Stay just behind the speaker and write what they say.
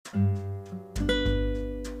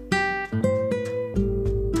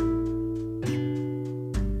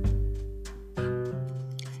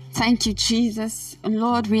Thank you, Jesus.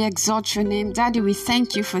 Lord, we exalt your name. Daddy, we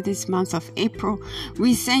thank you for this month of April.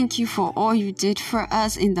 We thank you for all you did for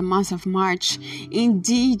us in the month of March.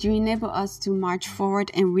 Indeed, you enable us to march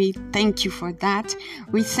forward, and we thank you for that.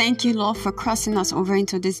 We thank you, Lord, for crossing us over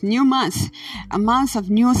into this new month, a month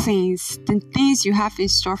of new things. The things you have in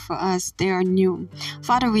store for us, they are new.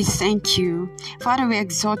 Father, we thank you. Father, we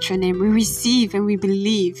exalt your name. We receive and we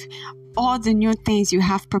believe all the new things you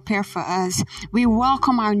have prepared for us. We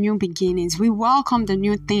welcome our new beginnings. We welcome the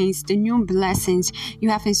new things, the new blessings you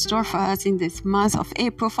have in store for us in this month of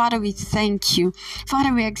April. Father, we thank you.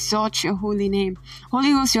 Father, we exalt your holy name.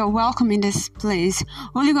 Holy Ghost, you're welcome in this place.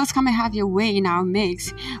 Holy Ghost, come and have your way in our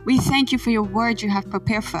midst. We thank you for your word you have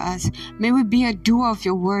prepared for us. May we be a doer of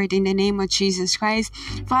your word in the name of Jesus Christ.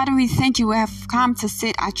 Father, we thank you. We have come to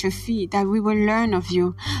sit at your feet that we will learn of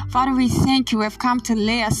you. Father, we thank you. We have come to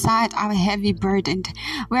lay aside our heavy burden.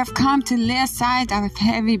 We have come to lay aside our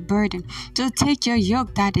heavy burden, to take your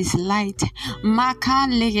yoke that is light.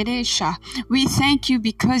 We thank you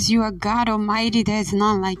because you are God Almighty. There is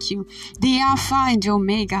none like you, the Alpha and the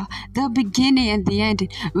Omega, the beginning and the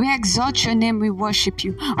end. We exalt your name. We worship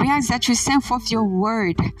you. We ask that you send forth your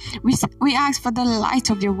word. We ask for the light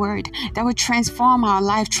of your word that will transform our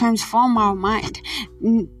life, transform our mind.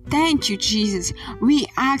 Thank you, Jesus. We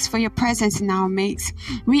ask for your presence in our midst.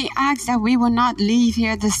 We ask that we will not leave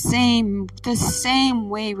here the same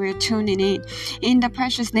way we're tuning in the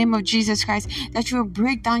precious name of Jesus Christ, that you will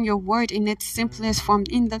break down your word in its simplest form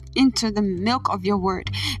into the milk of your word,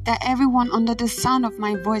 that everyone under the sound of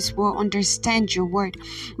my voice will understand your word.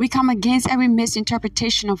 We come against every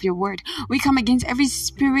misinterpretation of your word. We come against every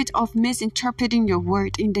spirit of misinterpreting your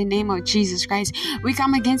word in the name of Jesus Christ. We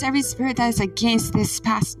come against every spirit that is against this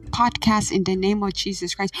podcast in the name of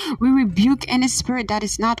Jesus Christ. We rebuke any spirit that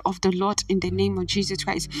is not of the Lord in the name of Jesus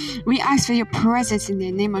Christ. We ask for your presence in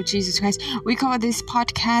the name of Jesus Christ. We cover this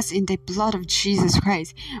podcast in the blood of Jesus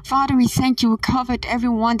Christ. Father, we thank you. We covered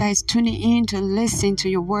everyone that is tuning in to listen to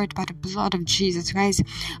your word by the blood of Jesus Christ.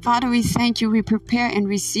 Father, we thank you. We prepare and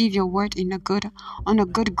receive your word on a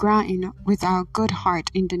good ground with our good heart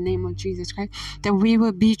in the name of Jesus Christ, that we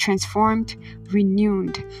will be transformed,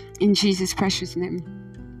 renewed in Jesus' precious name.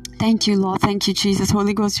 Thank you, Lord. Thank you, Jesus.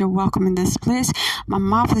 Holy Ghost, you're welcome in this place. My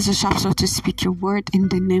mouth is a sharp sword to speak your word in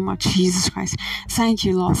the name of Jesus Christ. Thank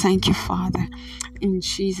you, Lord. Thank you, Father. In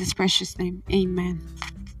Jesus' precious name, amen.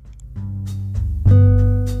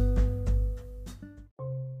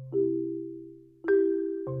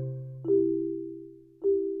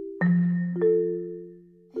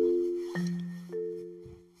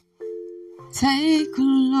 Take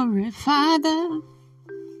glory, Father.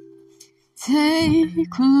 Take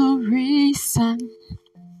glory, Son.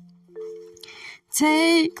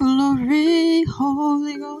 Take glory,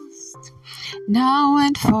 Holy Ghost, now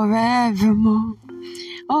and forevermore.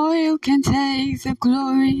 Oh, you can take the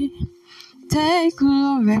glory. Take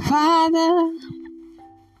glory, Father.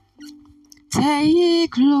 Take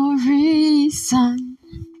glory, Son.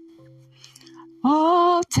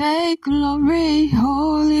 Oh, take glory,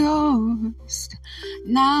 Holy Ghost,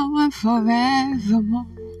 now and forevermore.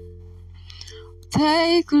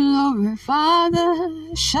 Take glory, Father.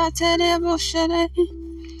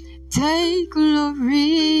 Take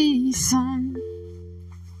glory, Son.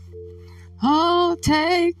 Oh,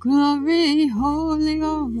 take glory, Holy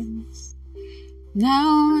Ghost,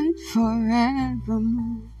 now and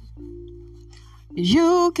forevermore.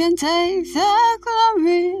 You can take the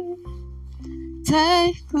glory.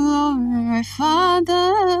 Take glory,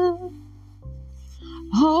 Father.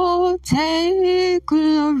 Oh, take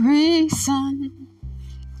glory, Son.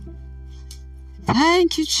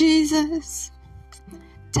 Thank you, Jesus.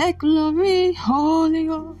 Take glory, Holy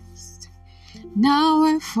Ghost, now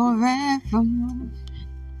and forevermore.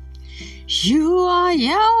 You are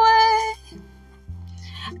Yahweh.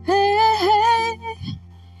 Hey, hey.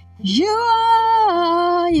 You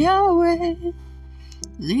are Yahweh.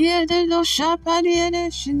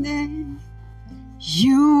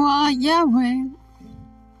 You are Yahweh,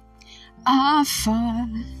 Alpha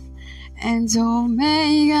and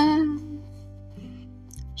Omega.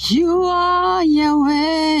 You are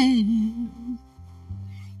Yahweh.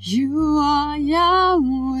 You are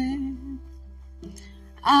Yahweh,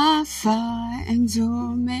 Alpha and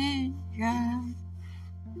Omega.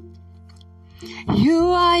 You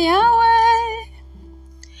are Yahweh.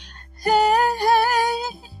 Hey,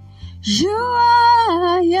 hey. You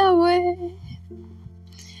are Yahweh.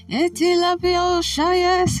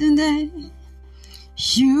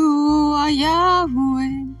 You are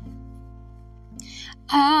Yahweh,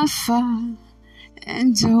 Alpha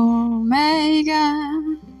and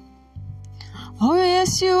Omega. Oh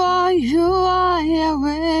yes, you are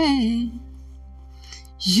Yahweh.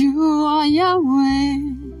 You are Yahweh,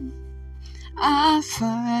 Alpha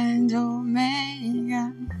and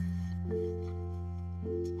Omega.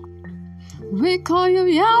 We call you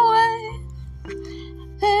Yahweh.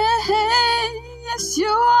 Hey, hey, yes, you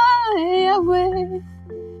are Yahweh.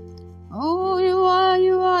 Oh, you are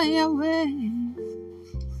Yahweh.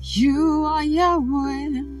 You are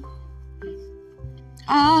Yahweh,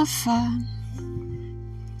 Alpha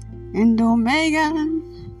and Omega.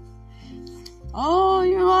 Oh,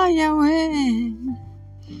 you are Yahweh.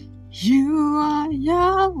 You are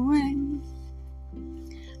Yahweh,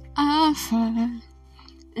 Alpha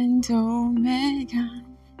and Omega.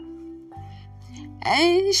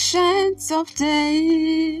 Ancient of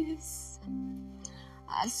days,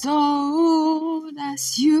 as old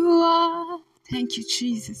as you are. Thank you,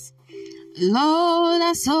 Jesus. Lord,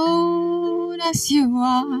 as old as you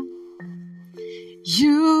are,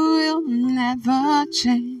 you will never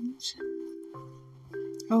change.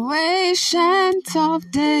 Oh, ancient of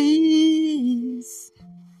days,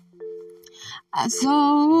 as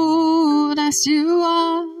old as you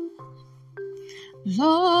are,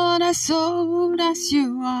 Lord, as old as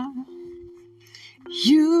you are,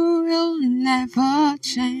 you will never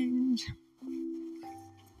change.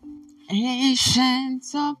 Ancient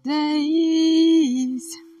of days,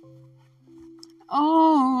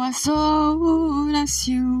 oh, as old as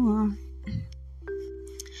you are,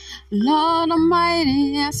 Lord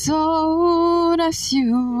Almighty, as old as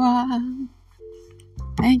you are.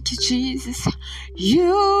 Thank you, Jesus.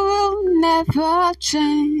 You will never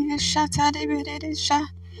change.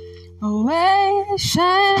 Oh,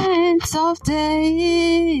 ancient of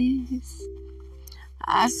days,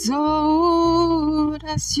 as old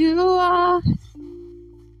as you are,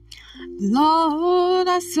 Lord,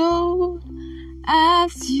 as old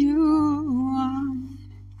as you are.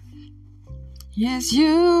 Yes, you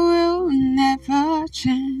will never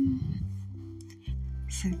change.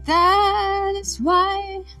 So that is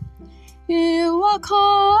why you are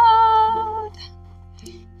called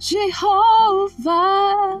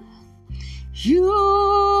Jehovah. You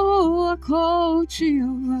are called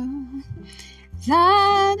Jehovah.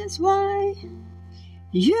 That is why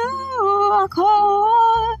you are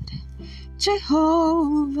called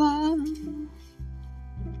Jehovah.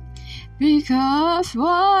 Because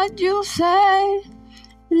what you say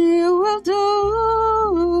you will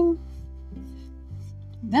do,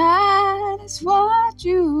 that is what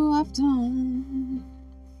you have done.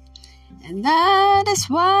 And that is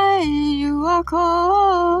why you are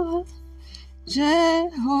called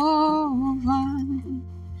Jehovah.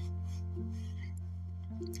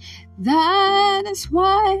 That is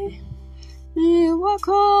why you are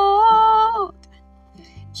called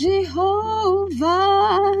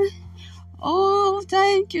Jehovah. Oh,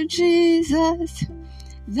 thank you, Jesus.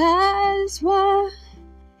 That is why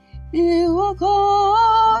you are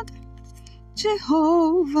called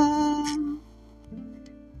Jehovah.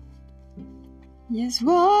 Yes,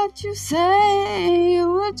 what you say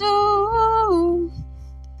you will do,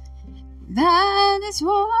 that is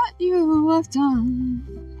what you have done.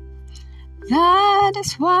 That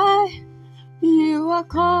is why you are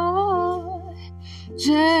called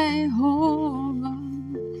Jehovah.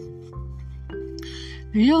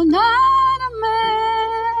 You're not a man,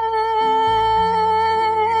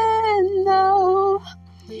 no.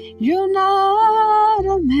 You're not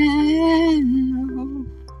a man, no.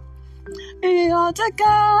 You're the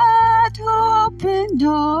God who opened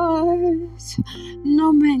doors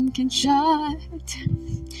no man can shut.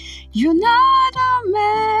 You're not a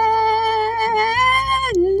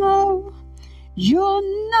man, no. You're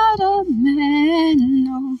not a man,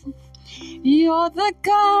 no. You're the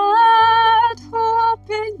God who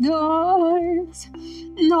opened doors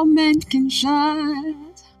no man can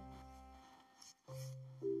shut.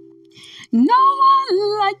 No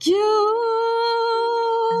one like you,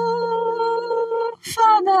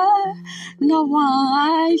 Father. No one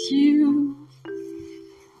like you.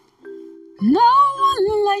 No one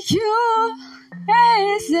like you.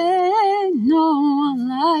 Is there no one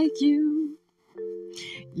like you?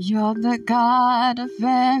 You're the God of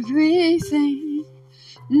everything.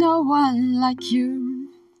 No one like you.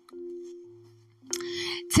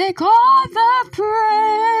 Take all the praise.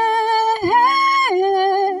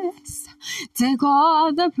 Take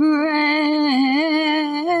all the praise.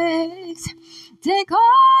 Take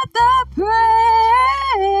all the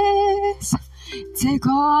praise. Take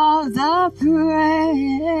all the praise.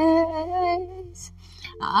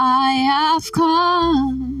 I have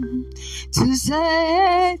come to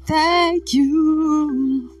say thank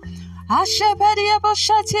you.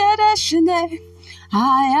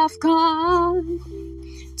 I have come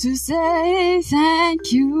to say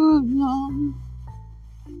thank you, Lord.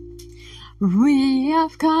 We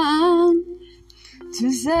have come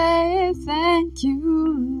to say thank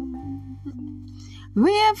you.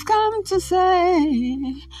 We have come to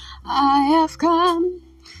say, I have come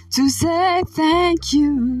to say thank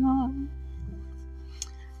you, Lord.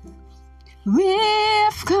 We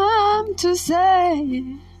have come to say,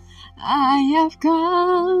 I have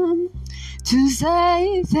come to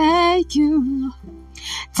say thank you.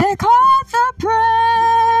 Take all the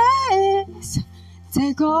praise,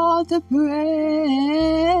 take all the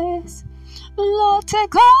praise. Lord,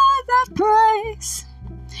 take all the praise,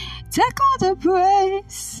 take all the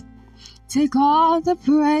praise, take all the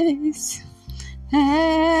praise.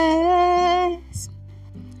 Yes,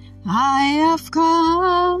 I have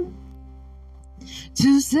come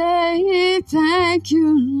to say thank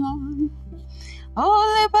you, Lord.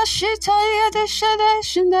 Ole bashita yede shede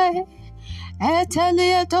shende,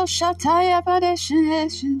 etelia do shataya bade shende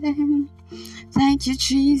shende. Thank you,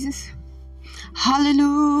 Jesus.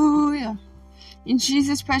 Hallelujah. In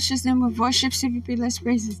Jesus' precious name, we worship CVP. Let's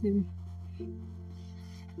praise His name.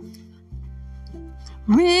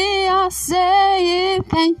 We are saying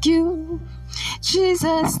thank you,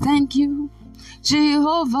 Jesus. Thank you,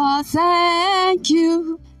 Jehovah. Thank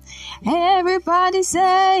you. Everybody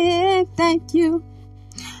saying thank you,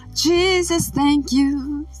 Jesus. Thank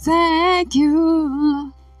you, thank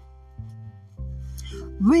you.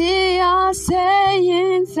 We are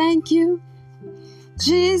saying thank you,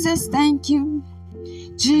 Jesus. Thank you,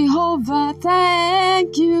 Jehovah.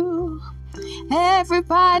 Thank you.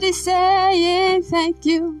 Everybody saying thank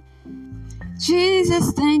you,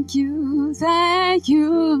 Jesus. Thank you, thank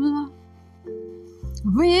you.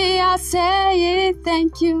 We are saying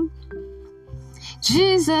thank you,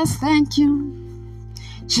 Jesus. Thank you,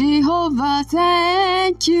 Jehovah.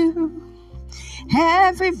 Thank you.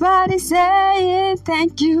 Everybody saying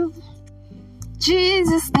thank you,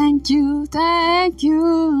 Jesus. Thank you,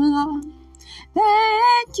 Lord.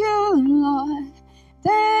 Thank you, Lord.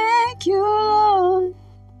 Thank you, Lord.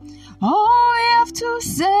 All we have to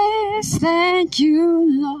say is thank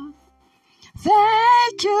you, Lord.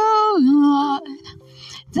 Thank you, Lord.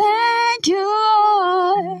 Thank you,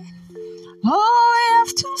 Lord. All we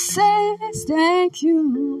have to say is thank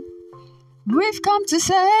you. We've come to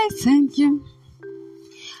say thank you.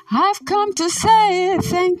 I've come to say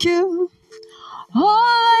thank you. All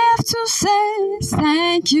I have to say is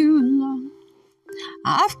thank you, Lord.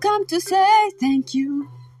 I've come to say thank you.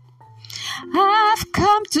 I've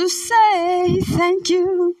come to say thank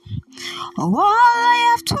you. All I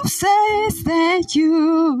have to say is thank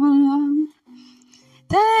you, Lord.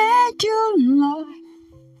 Thank you, Lord.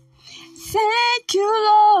 Thank you,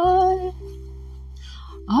 Lord.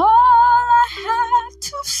 All I have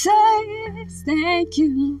to say is thank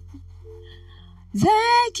you.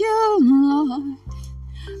 Thank you, Lord.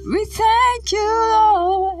 We thank you,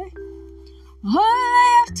 Lord. All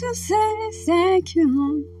I have to say is thank you,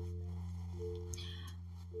 Lord.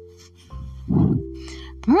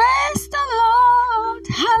 Praise the Lord.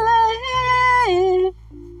 Hallelujah.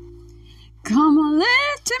 Come on,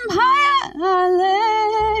 lift Him higher.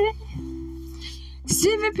 Hallelujah.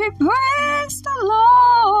 CVP, praise the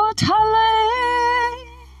Lord. Hallelujah.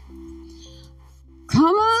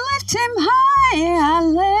 Come on, lift Him high.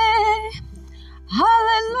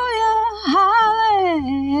 Hallelujah.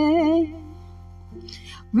 Hallelujah.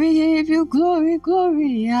 We give you glory,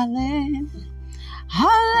 glory. Hallelujah.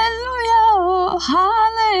 Hallelujah.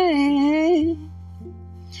 Hallelujah.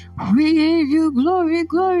 We give you glory,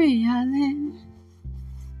 glory. Hallelujah.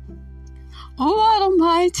 Oh, what a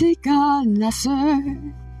mighty God I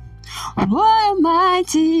serve. What a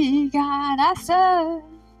mighty God I serve.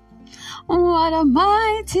 What a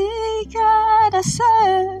mighty God I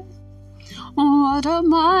serve. What a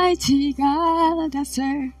mighty God I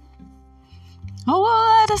serve.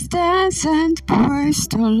 Oh, let us dance and praise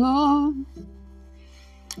the Lord.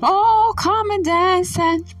 Oh, come and dance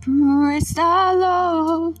and praise the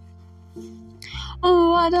Lord.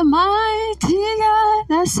 What a mighty God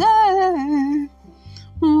I serve.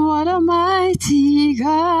 What a mighty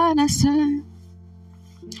God I serve.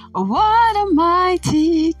 What a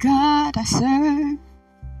mighty God I serve.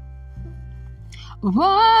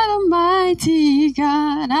 What a mighty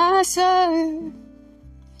God I serve.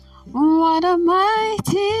 What a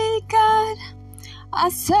mighty God I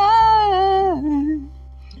serve.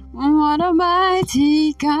 What a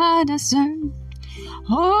mighty God I serve.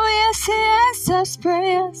 Oh yes, He answers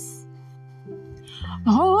prayers.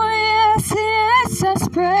 Oh yes, He answers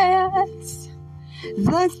prayers.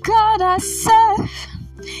 The God I serve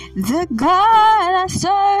The God I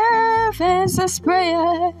serve answers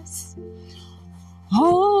prayers.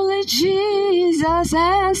 Holy Jesus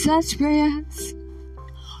answers prayers.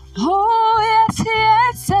 Oh yes, He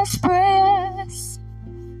answers prayers.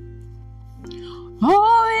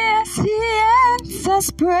 Oh yes, He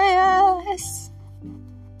answers prayers.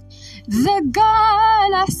 The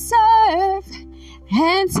God I serve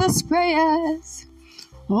answers prayers.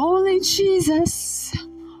 Holy Jesus,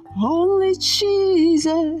 Holy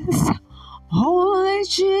Jesus, Holy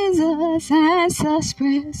Jesus answers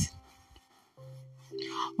prayers.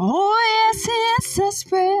 Oh yes, He answers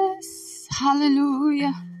prayers.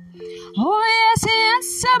 Hallelujah. Oh yes, He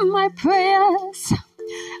answers my prayers.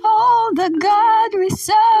 Oh, the God we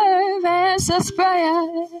serve answers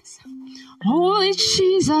prayers. Holy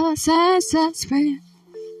Jesus answers prayers.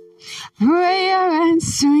 Prayer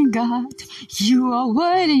answering God, you are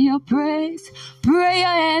worthy of praise. Prayer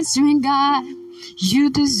answering God, you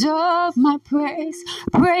deserve my praise.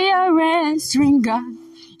 Prayer answering God,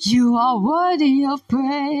 you are worthy of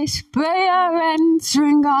praise. Prayer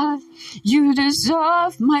answering God, you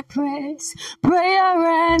deserve my praise. Prayer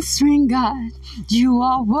answering God, you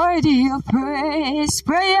are worthy of praise.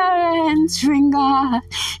 Prayer answering God,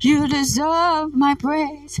 you deserve my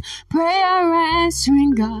praise. Prayer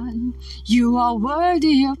answering God, you are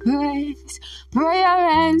worthy of praise. Prayer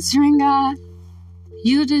answering God,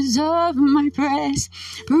 you deserve my praise.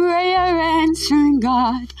 Prayer answering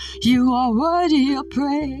God, you are worthy of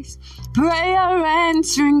praise. Prayer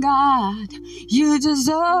answering God, you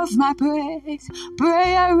deserve my praise.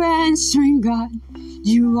 Prayer answering God,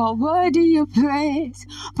 you are worthy of praise.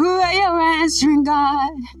 Prayer answering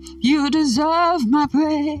God, you deserve my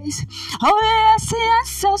praise. Oh yes, He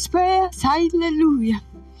answers prayers. Hallelujah.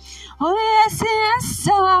 Oh yes, He answers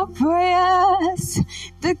our prayers.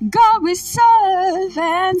 The God we serve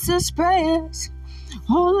answers prayers.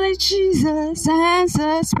 Holy Jesus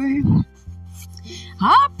answers prayers.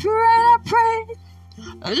 I prayed,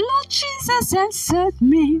 Lord Jesus answered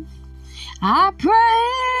me. I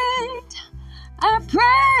prayed,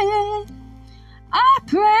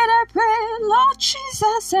 Lord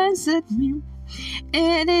Jesus answered me.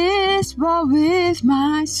 It is well with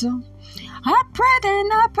my soul. I prayed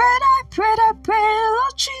and I prayed,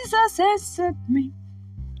 Lord Jesus answered me.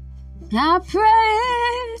 I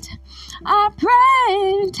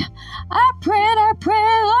prayed,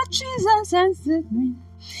 Lord Jesus answered me.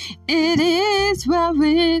 It is well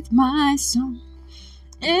with my soul.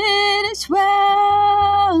 It is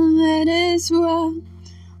well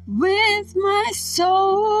with my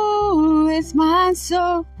soul, with my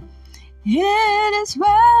soul. It is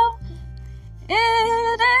well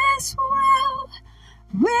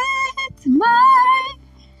with my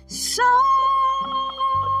soul.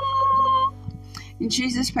 In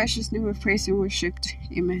Jesus' precious name we praise and worshipped.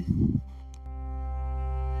 Amen.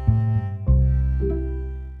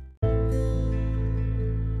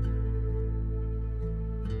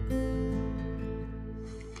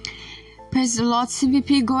 Praise the Lord.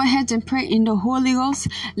 CVP, go ahead and pray in the Holy Ghost.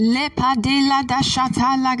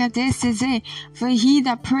 For he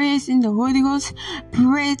that prays in the Holy Ghost,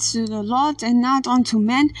 pray to the Lord and not unto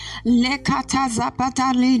men. Lekata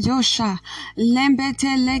zapata lidosha.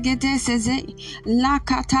 Lembete legete seze.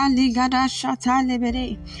 Lakata ligada shata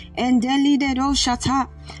lebere. Endeli de do shata.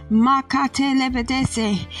 Makate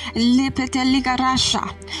lebedese. Lepete ligarasha.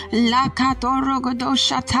 Lakatorogodo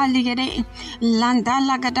shata ligere.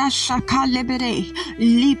 Landala gadasha kalebere.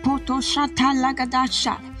 Lipoto shata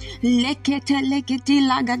lagadasha. Lekete legeti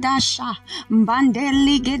lagadasha.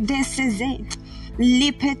 Bandeli gedeseze.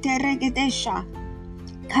 Lipete regedesha.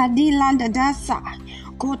 Kadila dadasa.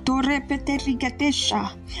 Kotorepete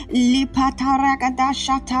rigadesha.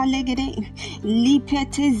 Lipataragadasha talegede.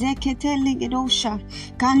 Lipete zekete legedosha.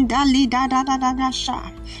 Kandali dadadadasha.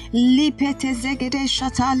 Lipete zegedesha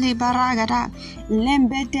tali baragada.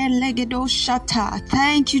 Lembete legedosha ta.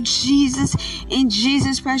 Thank you, Jesus. In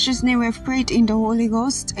Jesus' precious name we have prayed in the Holy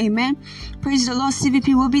Ghost. Amen. Praise the Lord.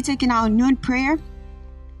 CVP will be taking our noon prayer.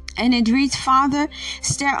 And it reads, Father,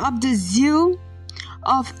 stir up the zeal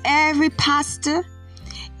of every pastor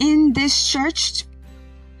in this church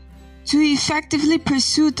to effectively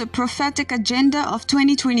pursue the prophetic agenda of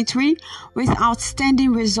 2023 with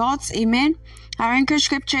outstanding results. Amen. Our anchor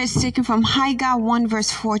scripture is taken from Haggai 1 verse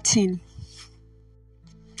 14.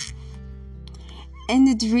 And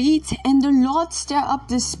it reads, And the Lord stir up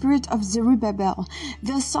the spirit of Zerubbabel,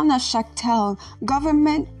 the son of Shealtiel,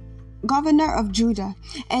 government governor of Judah,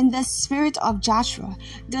 and the spirit of Joshua,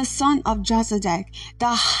 the son of Josedek, the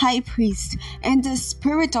high priest, and the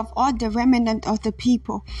spirit of all the remnant of the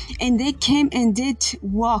people. And they came and did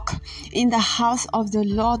walk in the house of the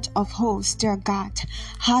Lord of hosts, their God.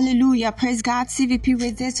 Hallelujah. Praise God. CVP,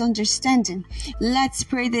 with this understanding, let's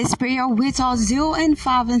pray this prayer with all zeal and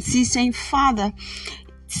fervency, saying, Father,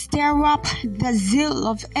 stir up the zeal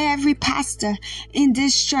of every pastor in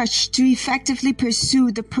this church to effectively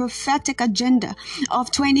pursue the prophetic agenda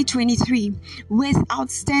of 2023 with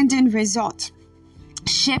outstanding results.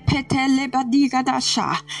 Shepete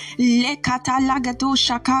lebadigadasha lekata lagado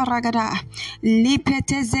shakaragada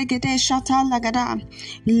lipete zegede shata lagada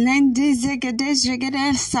lendi zegede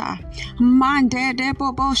zegedesa mande de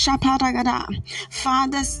bobo shaparagada.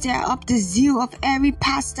 Father, stir up the zeal of every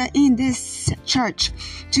pastor in this church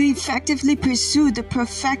to effectively pursue the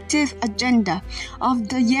prophetic agenda of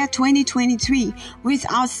the year 2023 with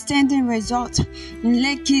outstanding results.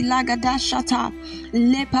 Leki lagada shata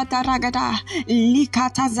lepata ragada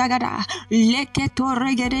kata zagada leketo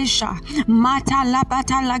regedesha mata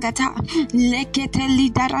labata lagata lekete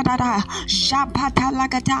lidarada japata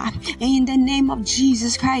lagata. In the name of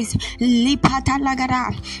Jesus Christ, lipata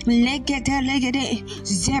lagada lekete legede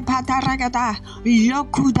zepata ragada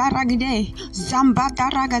lokuda ragade zambata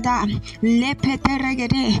ragada lepete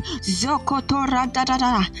regede zokoto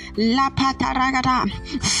radada lapata ragada.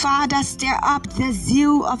 Father, stir up the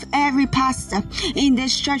zeal of every pastor in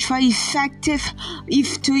this church for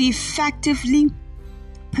effectively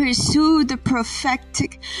pursue the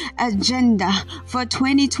prophetic agenda for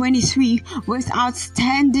 2023 with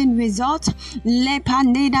outstanding results.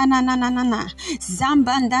 Lepandeda na na na na na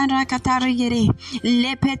zambandara katarigere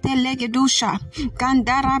lepete legedusha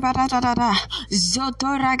kandara barada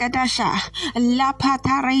zotora gadasha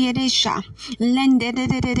lapatara yedesha lende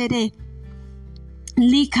de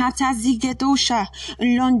Likata zigedosha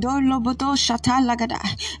londolo bodosha talagada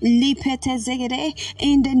lipete zegede.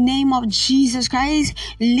 In the name of Jesus Christ,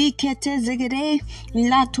 likete zegede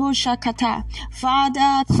latosha kata.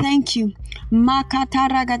 Father, thank you. Makata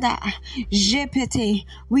ragada jepete.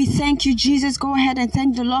 We thank you, Jesus. Go ahead and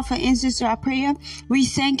thank the Lord for answers to our prayer. We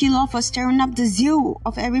thank you, Lord, for stirring up the zeal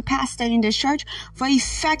of every pastor in the church for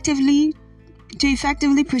effectively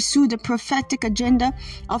pursue the prophetic agenda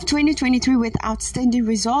of 2023 with outstanding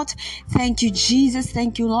results. Thank you, Jesus.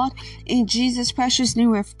 Thank you, Lord. In Jesus' precious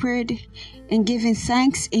name we have prayed and given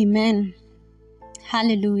thanks. Amen.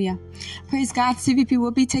 Hallelujah. Praise God. CVP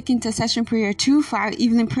will be taking intercession prayer 2 for our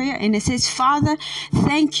evening prayer. And it says, Father,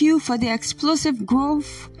 thank you for the explosive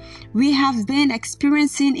growth we have been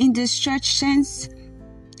experiencing in this church since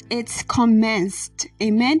it's commenced.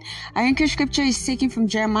 Amen. Our anchor scripture is taken from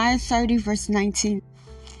Jeremiah 30 verse 19.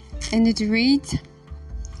 And it reads,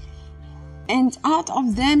 And out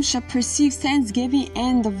of them shall proceed thanksgiving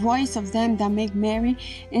and the voice of them that make merry,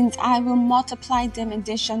 and I will multiply them and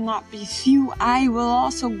they shall not be few. I will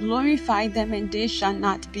also glorify them and they shall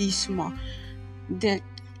not be small.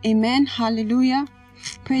 Amen. Hallelujah.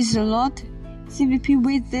 Praise the Lord. CVP,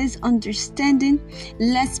 with this understanding,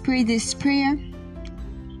 let's pray this prayer.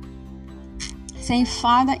 Saying,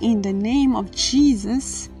 Father, in the name of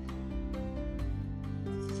Jesus,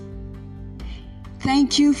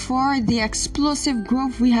 thank you for the explosive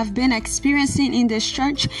growth we have been experiencing in this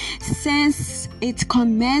church since it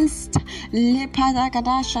commenced.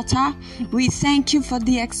 We thank you for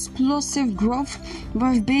the explosive growth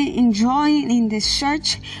we've been enjoying in this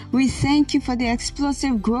church. We thank you for the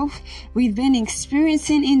explosive growth we've been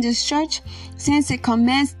experiencing in this church since it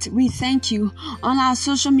commenced. We thank you. On our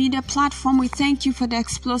social media platform, we thank you for the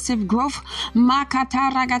explosive growth.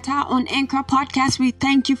 Makata Ragata on Anchor Podcast, we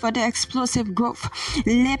thank you for the explosive growth.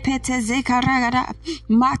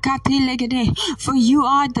 For you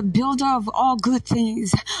are the builder of all good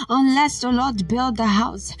things. Unless the Lord build the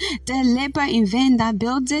house, the labor in vain that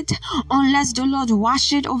builds it. Unless the Lord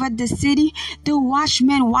wash it over the city, the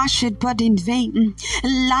watchmen wash it but in vain.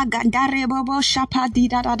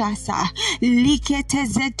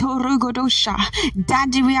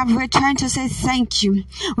 Daddy, we have returned to say thank you.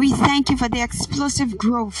 We thank you for the explosive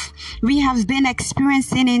growth we have been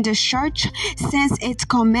experiencing in the church since it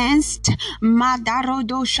commenced.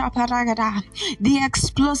 The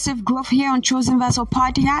explosive growth here on Chosen Vessel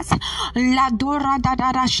Podcast.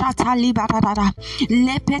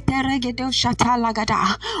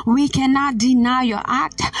 We cannot deny your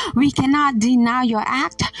act. We cannot deny your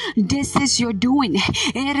act. This is your doing.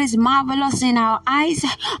 It is marvelous in our eyes.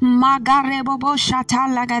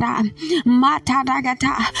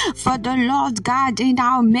 For the Lord God in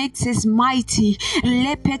our midst is mighty.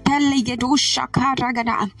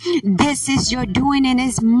 This is your doing and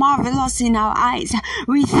it's marvelous in our eyes.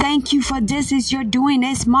 We thank you for this is your doing,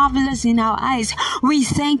 it's marvelous in our eyes. We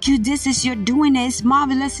thank you, this is your doing, it's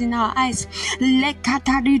marvelous in our eyes.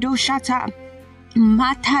 Lekatarido shata.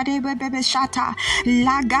 Matarebe shata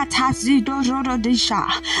lagata zidororo disha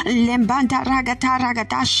lembanda ragata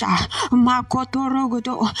ragadasha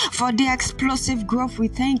makotorogodo. For the explosive growth we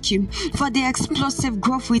thank you. For the explosive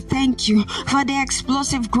growth we thank you. For the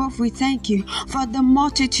explosive growth we thank you. For the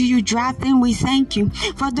multitude you draft in we thank you.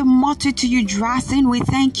 For the multitude you draft in we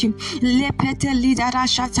thank you. Lepete lidara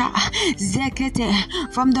shata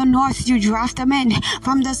zekete. From the north you draft them in.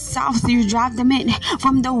 From the south you draft them in.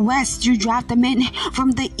 From the west you draft them in. From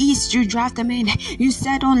the east you draft them in. You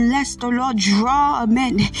said unless the Lord draw a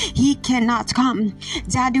man, he cannot come.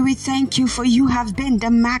 Daddy, we thank you for you have been the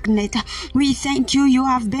magnet. We thank you, you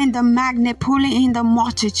have been the magnet pulling in the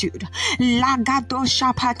multitude. Lagado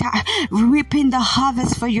shapata, reaping the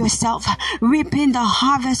harvest for yourself, reaping the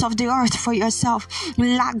harvest of the earth for yourself.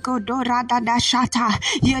 Lagodo radadashata,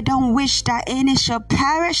 you don't wish that any shall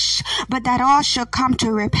perish, but that all shall come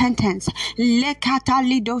to repentance. Lekata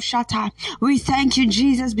lidoshata, we thank you,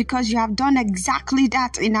 Jesus, because you have done exactly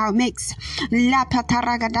that in our mix.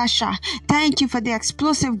 Thank you for the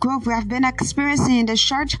explosive growth we have been experiencing in the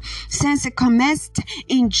church since it commenced.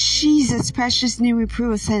 In Jesus' precious name we pray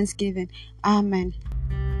with thanksgiving. Amen.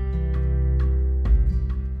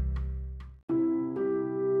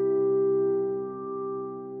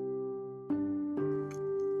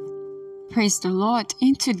 Praise the Lord.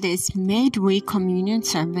 In today's Midweek communion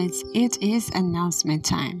service, it is announcement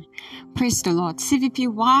time. Praise the Lord. CVP,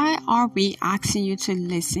 why are we asking you to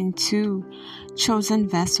listen to Chosen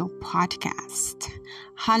Vessel podcast?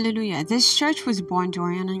 Hallelujah. This church was born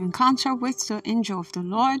during an encounter with the angel of the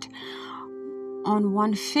Lord on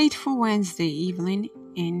one fateful Wednesday evening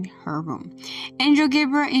in her room. Angel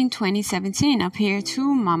Gabriel in 2017 appeared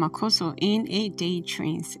to Mama Kosso in a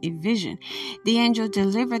daydream, a vision. The angel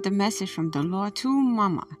delivered the message from the Lord to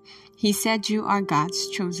Mama. He said, "You are God's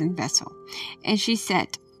chosen vessel." And she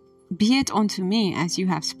said, "Be it unto me as you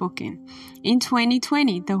have spoken." In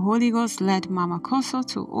 2020, the Holy Ghost led Mama Kosso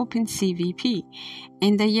to open CVP.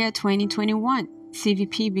 In the year 2021,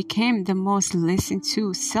 CVP became the most listened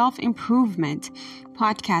to self-improvement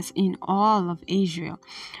podcast in all of Israel,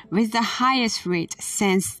 with the highest rate.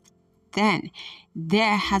 Since then,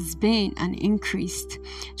 there has been an increase.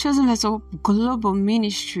 Chosen Vessel Global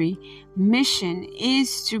Ministry mission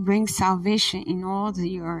is to bring salvation in all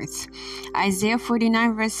the earth. Isaiah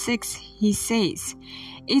 49 verse 6, he says,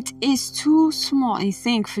 "It is too small a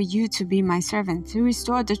thing for you to be my servant, to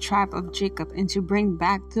restore the tribe of Jacob and to bring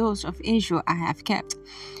back those of Israel I have kept.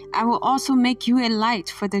 I will also make you a light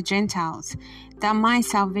for the Gentiles, that my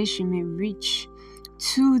salvation may reach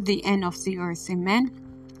to the end of the earth." Amen.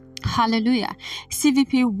 Hallelujah.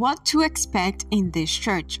 CVP, what to expect in this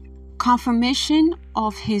church? Confirmation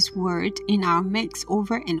of his word in our mix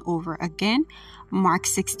over and over again. Mark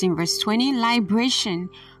 16 verse 20. Liberation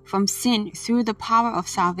from sin through the power of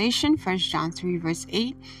salvation. 1 John 3 verse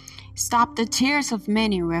 8. Stop the tears of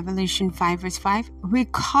many. Revelation 5 verse 5.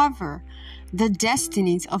 Recover the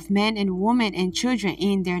destinies of men and women and children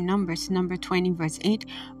in their numbers. Number 20 verse 8.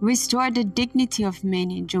 Restore the dignity of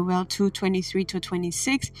many. Joel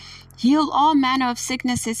 2:23-26. Heal all manner of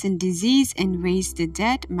sicknesses and disease and raise the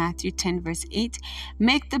dead. Matthew 10 verse 8.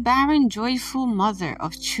 Make the barren joyful mother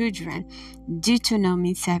of children.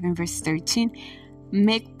 Deuteronomy 7 verse 13.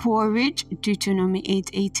 Make poor rich. Deuteronomy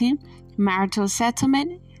 8:18. Marital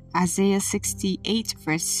settlement. Isaiah 68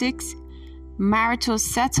 verse 6. Marital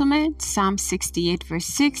settlement, Psalm 68 verse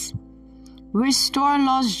 6. Restore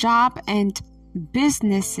lost job and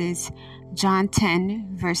businesses, John 10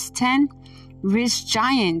 verse 10. Raise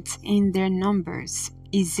giants in their numbers,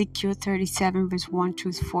 Ezekiel 37 verse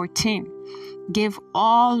 1-14. Give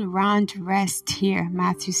all round rest here,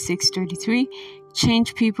 Matthew 6:33.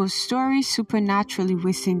 Change people's stories supernaturally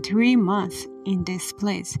within 3 months in this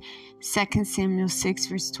place, 2 Samuel 6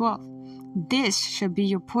 verse 12. This shall be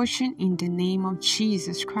your portion in the name of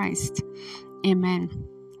Jesus Christ. Amen.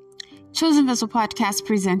 Chosen Vessel Podcast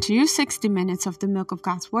present to you 60 minutes of the milk of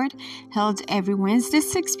God's Word, held every Wednesday,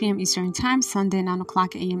 6 p.m. Eastern Time, Sunday, 9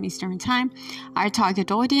 o'clock a.m. Eastern Time. Our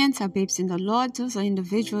target audience are babes in the Lord. Those are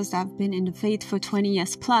individuals that have been in the faith for 20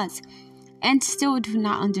 years plus and still do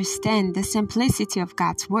not understand the simplicity of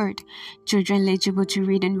God's Word. Children eligible to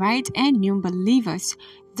read and write, and new believers.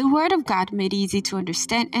 The Word of God made easy to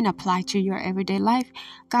understand and apply to your everyday life.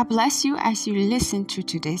 God bless you as you listen to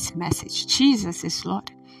today's message. Jesus is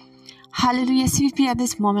Lord. Hallelujah. CVP, at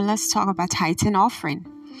this moment, let's talk about tithe and offering.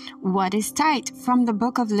 What is tithe? From the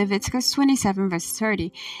book of Leviticus 27 verse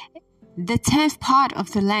 30. The 10th part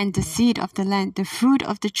of the land, the seed of the land, the fruit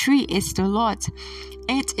of the tree is the Lord's.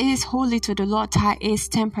 It is holy to the Lord. Tithe is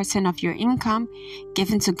 10% of your income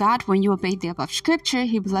given to God. When you obey the above scripture,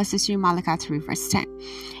 He blesses you. Malachi 3 verse 10.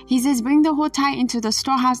 He says, bring the whole tithe into the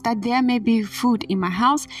storehouse, that there may be food in my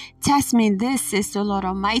house. Test me, this is the Lord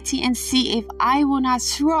Almighty, and see if I will not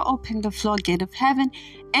throw open the floodgate of heaven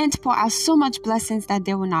and pour out so much blessings that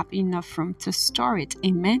there will not be enough room to store it.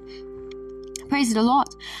 Amen. Praise the Lord.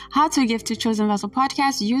 How to give to Chosen Vessel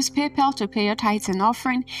Podcast. Use PayPal to pay your tithes and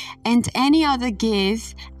offering and any other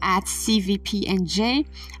give at CVP&J.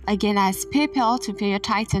 Again, that's PayPal to pay your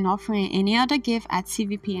tithes and offering and any other give at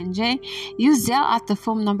CVP&J. Use Zelle at the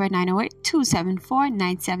phone number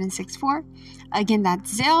 908-274-9764. Again,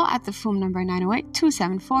 that's Zelle at the phone number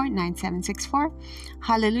 908-274-9764.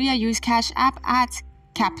 Hallelujah. Use Cash App at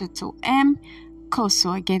capital M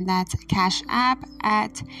Koso. Again, that's Cash App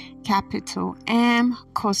at capital M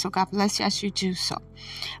Koso. God bless you as you do so.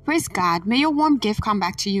 Praise God. May your warm gift come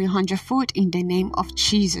back to you 100-fold in the name of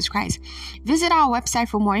Jesus Christ. Visit our website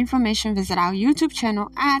for more information. Visit our YouTube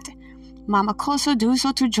channel at Mama Koso. Do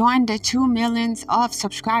so to join the 2 million of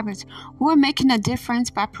subscribers who are making a difference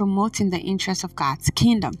by promoting the interests of God's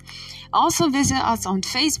kingdom. Also visit us on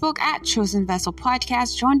Facebook at Chosen Vessel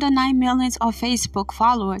Podcast. Join the 9 million of Facebook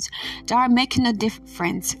followers that are making a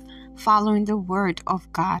difference following the word of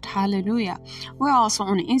God. Hallelujah. We're also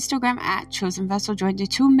on Instagram at Chosen Vessel. Join the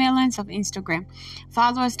 2 million of Instagram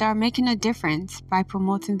followers that are making a difference by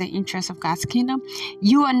promoting the interests of God's kingdom.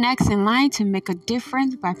 You are next in line to make a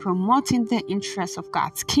difference by promoting the interests of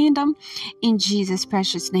God's kingdom. In Jesus'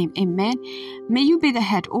 precious name, amen. May you be the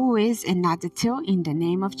head always and not the tail in the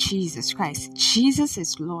name of Jesus Christ. Jesus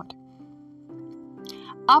is Lord.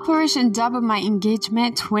 Operation Double My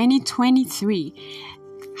Engagement 2023.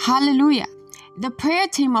 Hallelujah. The prayer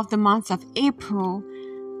theme of the month of April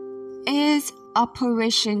is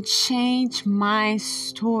Operation Change My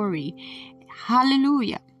Story.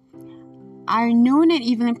 Hallelujah. Our noon and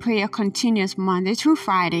evening prayer continues Monday through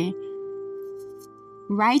Friday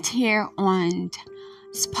right here on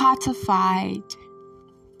Spotify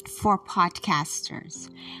for podcasters.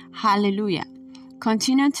 Hallelujah.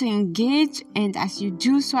 Continue to engage, and as you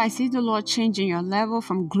do so, I see the Lord changing your level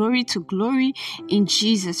from glory to glory in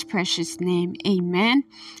Jesus' precious name. Amen.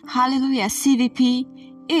 Hallelujah. CVP,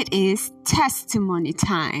 it is testimony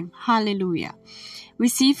time. Hallelujah. We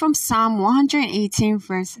see from Psalm 118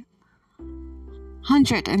 verse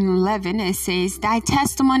 111, it says, thy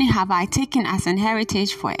testimony have I taken as an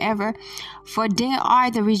heritage forever, for they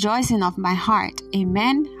are the rejoicing of my heart.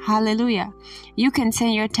 Amen. Hallelujah. You can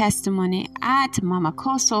send your testimony at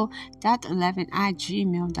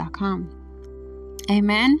mamakoso.11@gmail.com.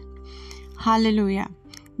 Amen. Hallelujah.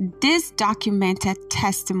 This documented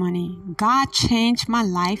testimony, God changed my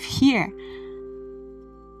life here.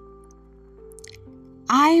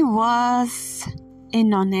 I was a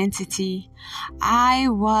non-entity. I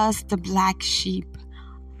was the black sheep.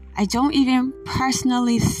 I don't even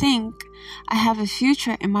personally think I have a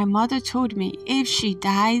future, and my mother told me if she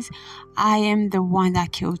dies, I am the one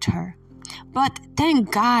that killed her. But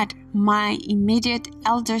thank God, my immediate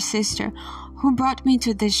elder sister who brought me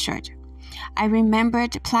to this church. I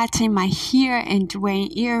remembered plaiting my hair and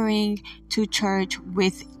wearing earrings to church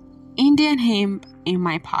with Indian hemp in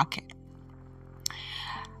my pocket.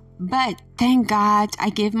 But thank God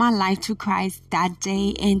I gave my life to Christ that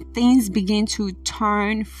day, and things began to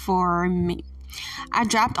turn for me. I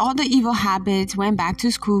dropped all the evil habits, went back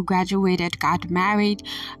to school, graduated, got married,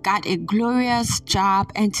 got a glorious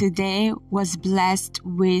job, and today was blessed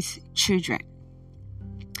with children.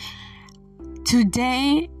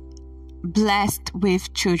 Today, blessed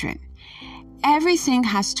with children. Everything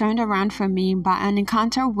has turned around for me by an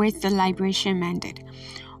encounter with the Liberation Mandate.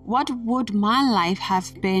 What would my life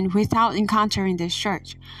have been without encountering this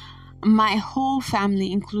church? My whole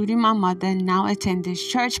family, including my mother, now attend this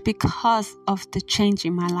church because of the change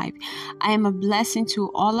in my life. I am a blessing to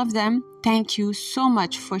all of them. Thank you so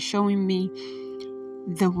much for showing me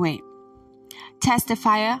the way.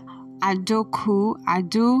 Testifier, Adoku,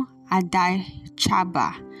 Adu, Adai,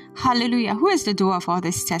 Chaba. Hallelujah. Who is the doer of all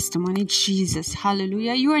this testimony? Jesus.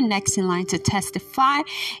 Hallelujah. You are next in line to testify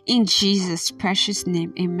in Jesus' precious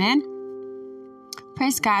name. Amen.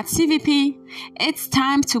 Praise God. CVP, it's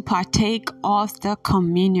time to partake of the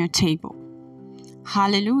communion table.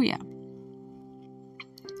 Hallelujah.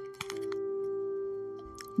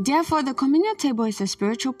 Therefore, the communion table is a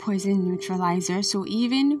spiritual poison neutralizer. So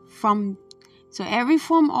even from So every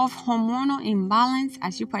form of hormonal imbalance,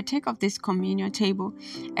 as you partake of this communion table,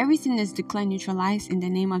 everything is declared neutralized in the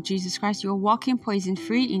name of Jesus Christ. You're walking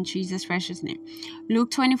poison-free in Jesus' precious name. Luke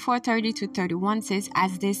 24:30-31 says,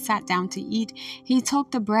 as they sat down to eat, he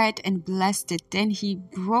took the bread and blessed it. Then he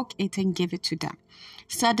broke it and gave it to them.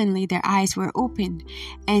 Suddenly their eyes were opened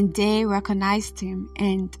and they recognized him,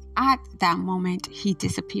 and at that moment he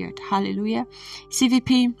disappeared. Hallelujah.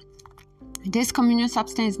 CVP, this communion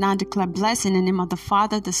substance is now declared blessed in the name of the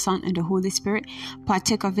Father, the Son, and the Holy Spirit.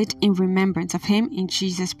 Partake of it in remembrance of him in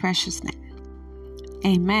Jesus' precious name.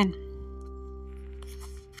 Amen.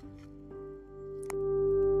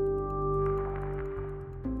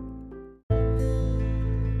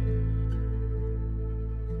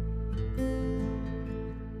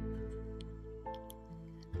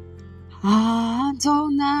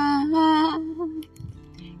 Adonai,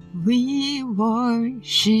 we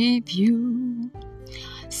worship you,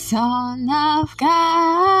 Son of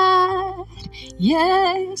God.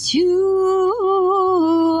 Yes, you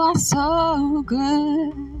are so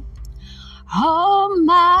good,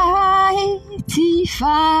 Almighty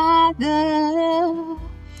Father.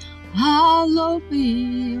 Hallowed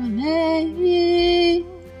be your name.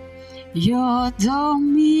 Your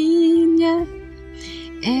dominion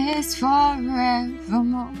is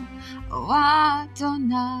forevermore. Oh,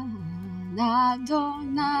 Adonai,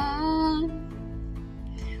 Adonai,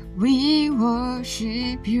 we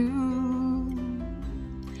worship you,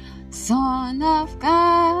 Son of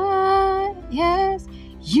God. Yes,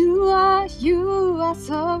 you are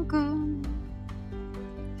so good,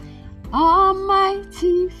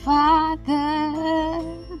 Almighty Father.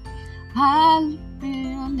 Hallowed be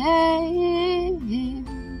your name.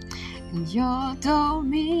 Your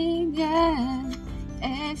dominion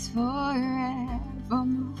is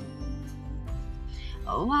forevermore.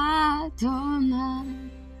 Oh, Adonai,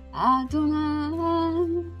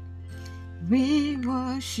 Adonai, we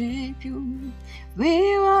worship you,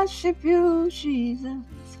 Jesus,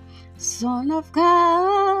 Son of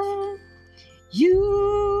God. You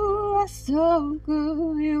are so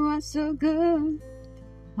good,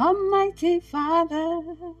 Almighty Father.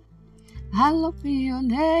 Hallowed be your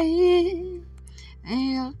name,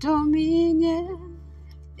 and your dominion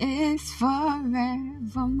is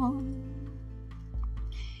forevermore.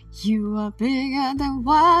 You are bigger than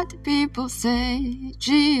what people say,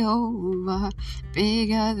 Jehovah,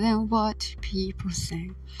 bigger than what people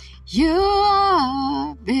say. You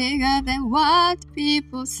are bigger than what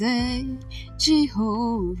people say,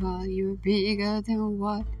 Jehovah, you're bigger than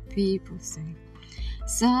what people say.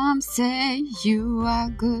 Some say you are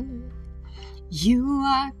good, you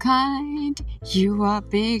are kind, you are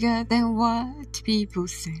bigger than what people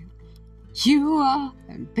say. You are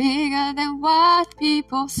bigger than what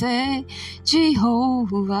people say,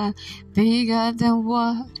 Jehovah, bigger than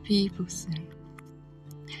what people say.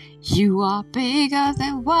 You are bigger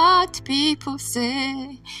than what people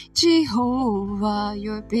say, Jehovah,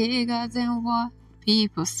 you're bigger than what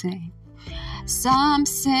people say. Some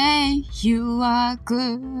say you are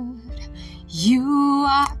good, you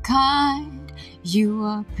are kind, you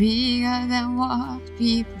are bigger than what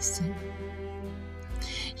people say.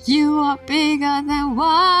 You are bigger than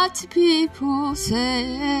what people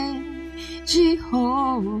say,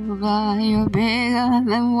 Jehovah, you're bigger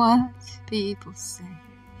than what people say.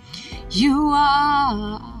 You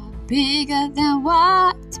are bigger than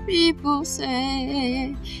what people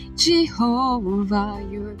say, Jehovah,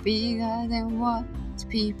 you're bigger than what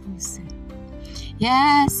people say.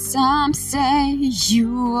 Yes, some say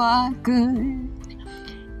you are good,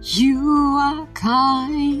 you are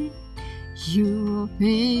kind, you are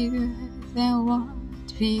bigger than what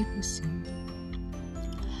people say.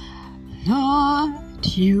 Lord,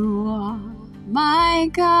 you are my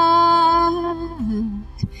God,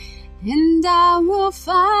 and I will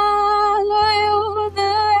follow you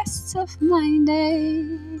the rest of my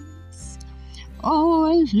days.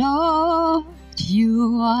 Oh Lord,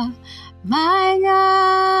 you are my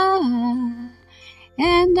God,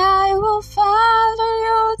 and I will follow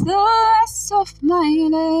you the rest of my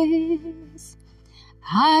days.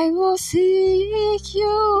 I will seek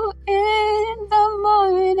you in the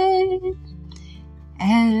morning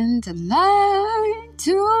and learn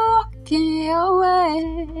to walk in your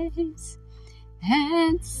ways.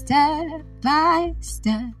 And step by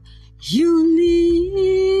step you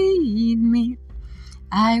lead me.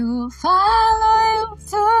 I will follow you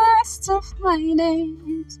the rest of my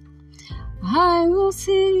days. I will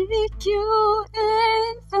seek you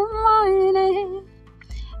in the morning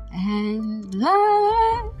and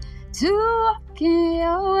learn to walk in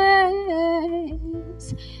your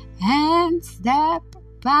ways. And step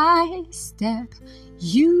by step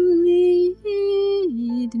you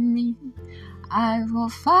lead me. I will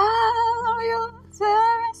follow you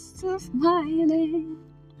the rest of my day.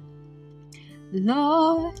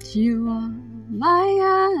 Lord, you are my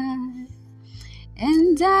eye,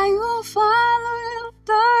 and I will follow you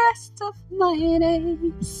the rest of my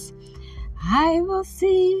days. I will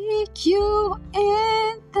seek you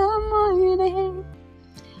in the morning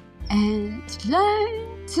and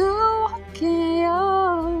learn to walk in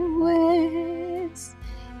your ways.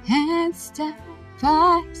 And step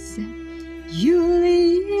by step you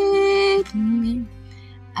lead me.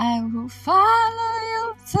 I will follow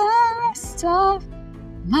you the rest of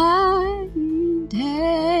my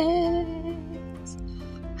days.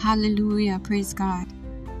 Hallelujah. Praise God.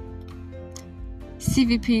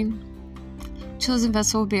 CVP Chosen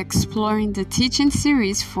Vessel will be exploring the teaching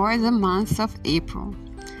series for the month of April.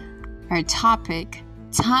 Our topic,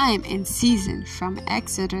 Time and Season, from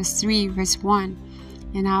Exodus 3 verse 1.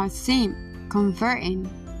 And our theme, Converting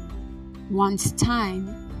One's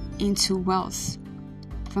Time into Wealth,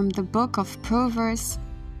 from the book of Proverbs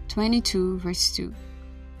 22 verse 2.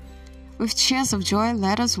 With cheers of joy,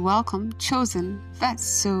 let us welcome Chosen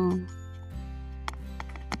Vessel.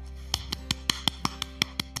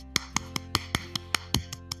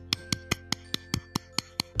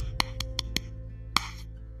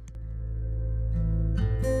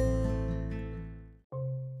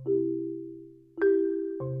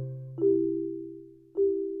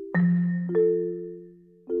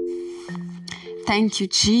 Thank you,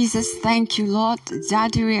 Jesus. Thank you, Lord.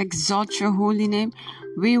 Daddy, we exalt your holy name.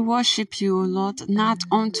 We worship you, O Lord, not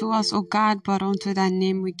unto us, O God, but unto thy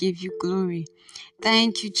name we give you glory.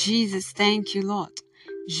 Thank you, Jesus. Thank you, Lord.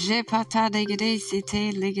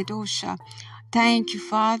 Thank you,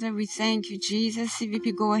 Father. We thank you, Jesus.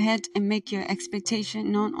 CVP, go ahead and make your expectation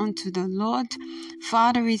known unto the Lord.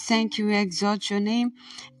 Father, we thank you. We exalt your name.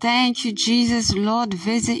 Thank you, Jesus. Lord,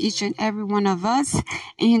 visit each and every one of us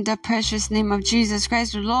in the precious name of Jesus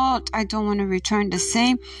Christ. Lord, I don't want to return the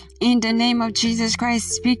same. In the name of Jesus Christ,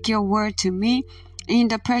 speak your word to me. In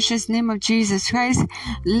the precious name of Jesus Christ,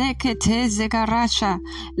 let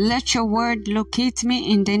your word locate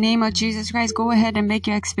me in the name of Jesus Christ. Go ahead and make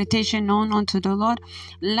your expectation known unto the Lord.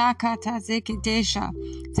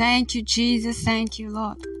 Thank you, Jesus. Thank you,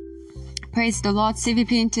 Lord. Praise the Lord.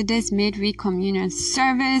 CVP, in today's Midweek Communion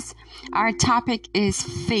service, our topic is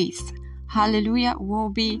faith. Hallelujah. We'll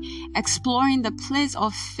be exploring the place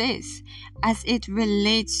of faith as it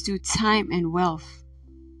relates to time and wealth.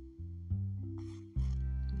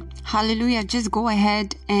 Hallelujah. Just go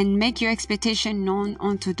ahead and make your expectation known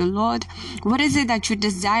unto the Lord. What is it that you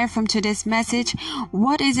desire from today's message?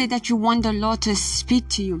 What is it that you want the Lord to speak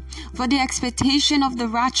to you? For the expectation of the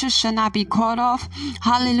righteous shall not be cut off.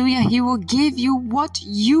 Hallelujah. He will give you what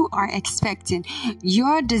you are expecting.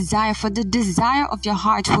 Your desire, for the desire of your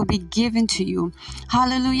heart will be given to you.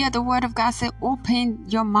 Hallelujah. The word of God said, open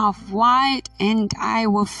your mouth wide and I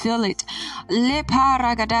will fill it.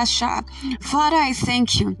 Father, I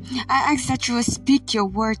thank you. I ask that you will speak your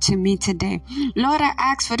word to me today. Lord, I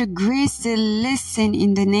ask for the grace to listen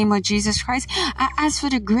in the name of Jesus Christ. I ask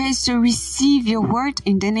for the grace to receive your word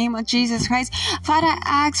in the name of Jesus Christ. Father,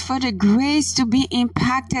 I ask for the grace to be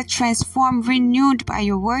impacted, transformed, renewed by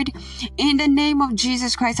your word in the name of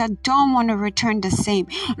Jesus Christ. I don't want to return the same.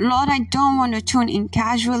 Lord, I don't want to tune in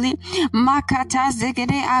casually.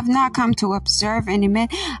 I've not come to observe any man.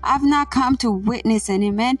 I've not come to witness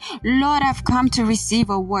any man. Lord, I've come to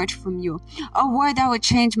receive a word from you, a word that would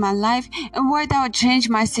change my life, a word that would change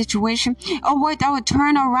my situation, a word that would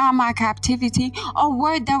turn around my captivity, a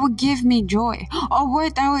word that would give me joy, a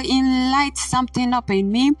word that would enlight something up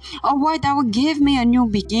in me, a word that would give me a new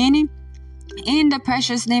beginning. In the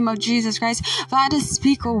precious name of Jesus Christ, Father,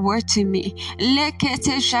 speak a word to me.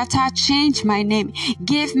 Change my name.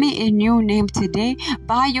 Give me a new name today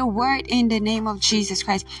by your word in the name of Jesus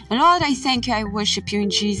Christ. Lord, I thank you. I worship you in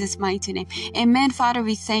Jesus' mighty name. Amen. Father,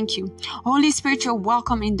 we thank you. Holy Spirit, you're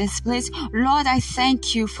welcome in this place. Lord, I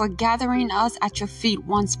thank you for gathering us at your feet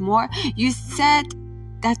once more. You said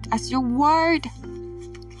that as your word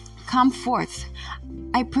come forth,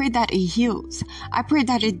 I pray that it heals. I pray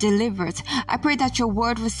that it delivers. I pray that your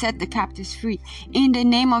word will set the captives free. In the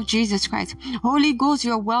name of Jesus Christ. Holy Ghost,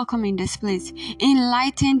 you're welcome in this place.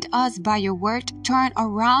 Enlighten us by your word. Turn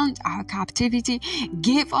around our captivity.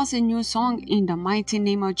 Give us a new song in the mighty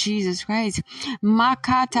name of Jesus Christ.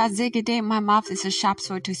 Makata zegede. My mouth is a sharp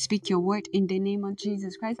sword to speak your word in the name of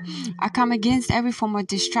Jesus Christ. I come against every form of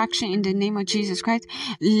distraction in the name of Jesus Christ.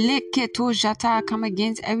 Leketo jata. I come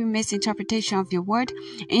against every misinterpretation of your word.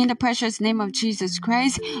 In the precious name of Jesus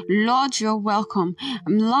Christ, Lord, you're welcome.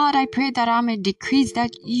 Lord, I pray that I may decrease,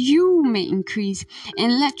 that you may increase,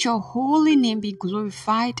 and let your holy name be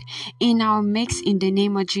glorified in our mix in the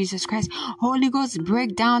name of Jesus Christ. Holy Ghost,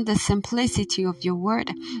 break down the simplicity of your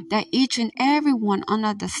word, that each and every one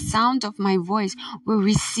under the sound of my voice will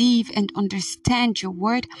receive and understand your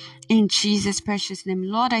word in Jesus' precious name.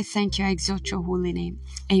 Lord, I thank you. I exalt your holy name.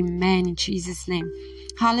 Amen. In Jesus' name.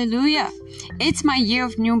 Hallelujah. It's my year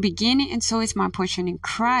of new beginning, and so is my portion in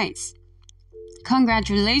Christ.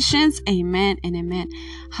 Congratulations. Amen and amen.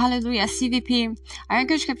 Hallelujah. CVP. Our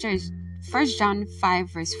English scripture is 1 John 5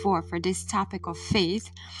 verse 4 for this topic of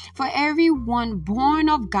faith. For everyone born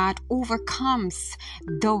of God overcomes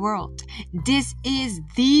the world. This is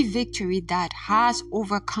the victory that has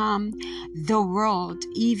overcome the world,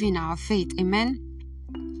 even our faith. Amen.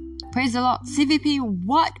 Praise the Lord. CVP,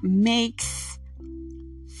 what makes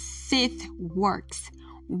faith works?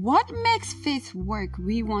 What makes faith work?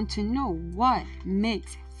 We want to know what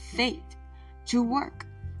makes faith to work.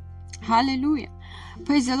 Hallelujah.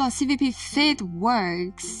 Praise the Lord. CVP, faith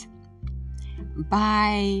works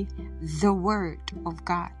by the word of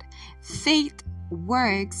God. Faith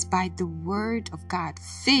works by the word of God.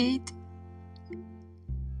 Faith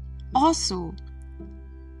also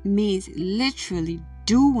means literally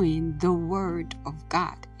doing the word of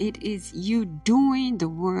God. It is you doing the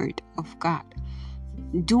word of God.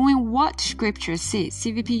 Doing what scripture says.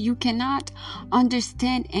 CVP, you cannot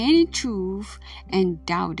understand any truth and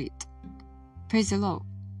doubt it. Praise the Lord.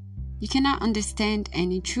 You cannot understand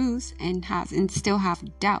any truth and still have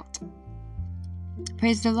doubt.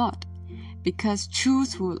 Praise the Lord. Because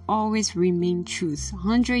truth will always remain truth.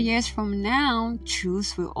 100 years from now,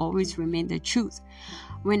 truth will always remain the truth.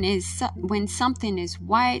 When something is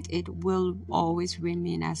white, it will always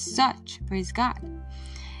remain as such. Praise God.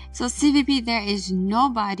 So CVP, there is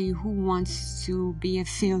nobody who wants to be a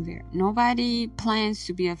failure. Nobody plans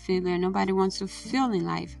to be a failure. Nobody wants to fail in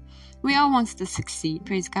life. We all want to succeed.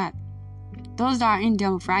 Praise God. Those that are in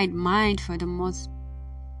their right mind, for the most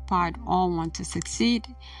part, all want to succeed.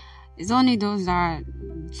 It's only those that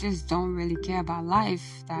just don't really care about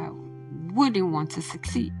life that wouldn't want to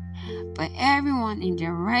succeed. But everyone in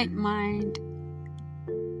their right mind,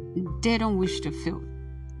 they don't wish to fail.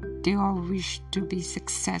 They all wish to be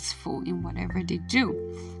successful in whatever they do.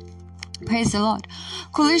 Praise the Lord.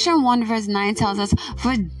 Colossians 1 verse 9 tells us,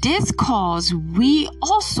 for this cause we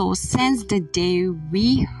also, since the day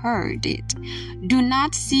we heard it, do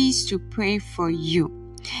not cease to pray for you,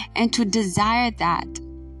 and to desire that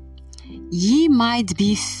ye might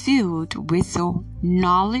be filled with the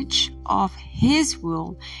knowledge of his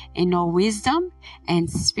will in all wisdom and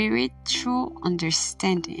spiritual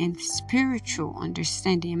understanding.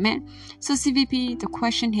 Amen. So CVP, the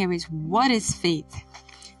question here is, what is faith?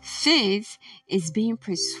 Faith is being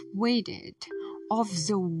persuaded of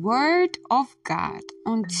the word of God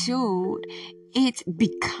until it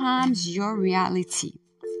becomes your reality.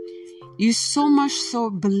 You so much so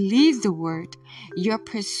believe the word, you're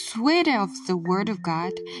persuaded of the word of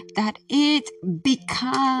God, that it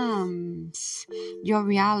becomes your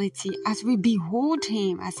reality as we behold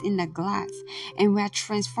him as in a glass, and we are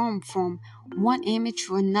transformed from one image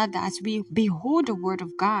to another as we behold the word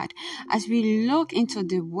of God. As we look into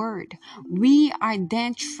the word, we are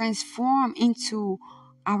then transformed into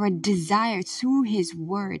our desire through his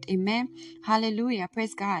word. Amen. Hallelujah.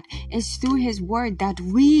 Praise God. It's through his word that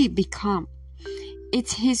we become.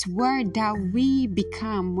 It's his word that we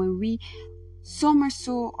become. When we so much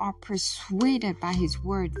so are persuaded by his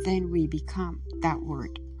word, then we become that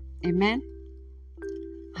word. Amen.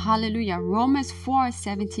 Hallelujah. Romans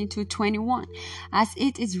 4:17-21. As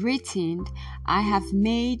it is written, I have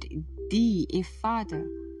made thee a father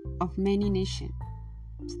of many nations.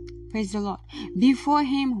 Praise the Lord. Before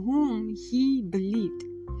him whom he believed,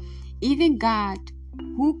 even God,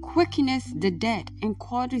 who quickeneth the dead, and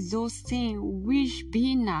calleth those things which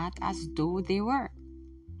be not as though they were.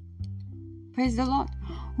 Praise the Lord.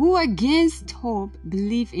 Who against hope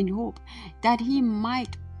believed in hope, that he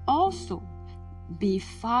might also be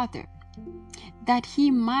father, that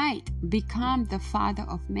he might become the father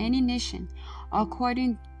of many nations,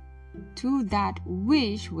 according to that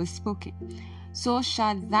which was spoken. So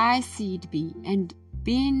shall thy seed be. And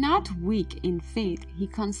being not weak in faith, he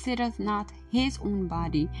considereth not his own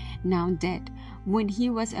body now dead, when he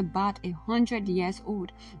was about 100 years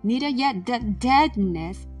old, neither yet the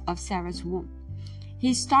deadness of Sarah's womb.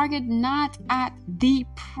 He started not at the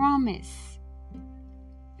promise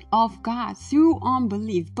of God through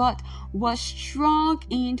unbelief, but was strong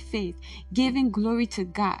in faith, giving glory to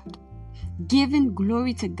God, giving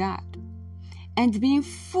glory to God, and being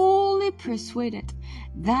fully persuaded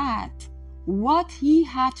that what he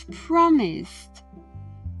had promised,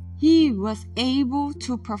 he was able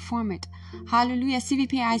to perform it. Hallelujah.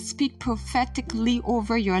 CVP, I speak prophetically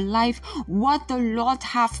over your life what the Lord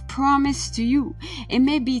have promised to you. It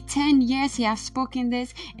may be 10 years he has spoken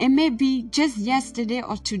this. It may be just yesterday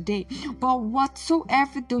or today. But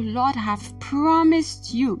whatsoever the Lord have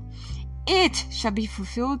promised you, it shall be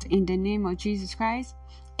fulfilled in the name of Jesus Christ.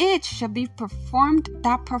 It shall be performed.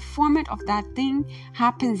 That performance of that thing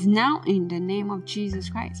happens now in the name of Jesus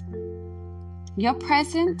Christ. Your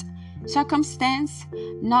present circumstance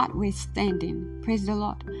notwithstanding, praise the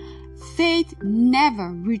Lord, faith never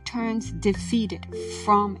returns defeated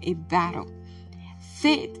from a battle.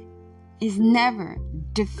 Faith is never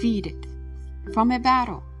defeated from a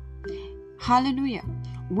battle. Hallelujah.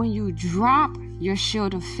 When you drop your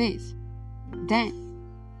shield of faith, then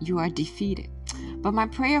you are defeated. But my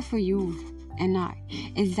prayer for you and I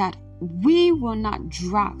is that we will not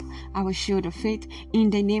drop our shield of faith in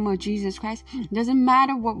the name of Jesus Christ. Doesn't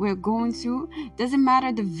matter what we're going through. Doesn't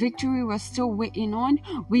matter the victory we're still waiting on.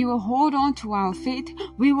 We will hold on to our faith.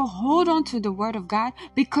 We will hold on to the word of God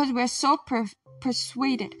because we're so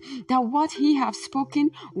persuaded that what he has spoken,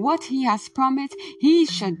 what he has promised, he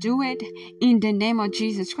shall do it in the name of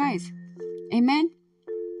Jesus Christ. Amen.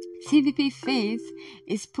 CVP faith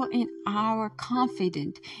is putting our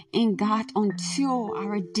confidence in God until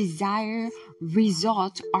our desired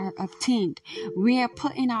results are obtained. We are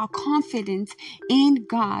putting our confidence in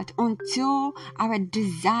God until our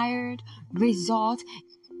desired result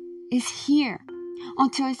is here.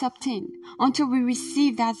 Until it's obtained, until we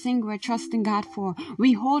receive that thing we're trusting God for.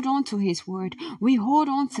 We hold on to his word. We hold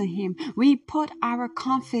on to him. We put our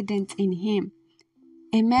confidence in him.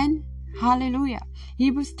 Amen. Hallelujah.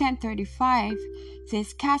 Hebrews 10:35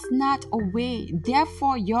 says, cast not away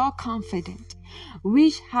therefore your confidence,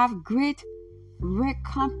 which have great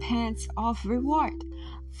recompense of reward.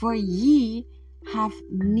 For ye have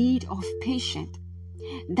need of patience,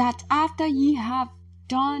 that after ye have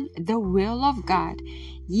done the will of God,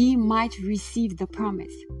 ye might receive the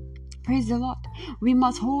promise. Praise the Lord. We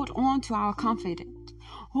must hold on to our confidence.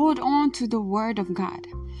 Hold on to the word of God.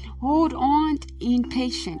 Hold on in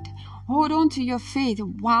patience. Hold on to your faith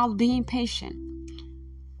while being patient.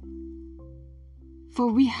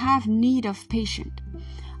 For we have need of patience.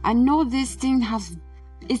 I know this thing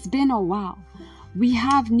it's been a while. We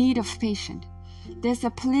have need of patience. There's a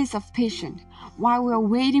place of patience while we're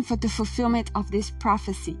waiting for the fulfillment of this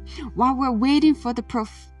prophecy. While we're waiting for the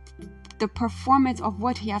performance of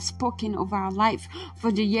what he has spoken over our life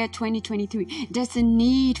for the year 2023. There's a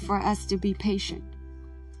need for us to be patient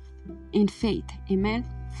in faith. Amen.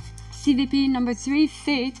 CVP number 3,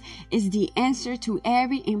 faith is the answer to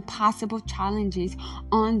every impossible challenges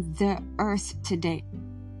on the earth today.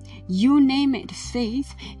 You name it,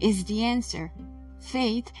 faith is the answer.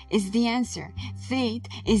 Faith is the answer. Faith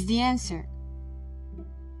is the answer.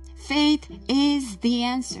 Faith is the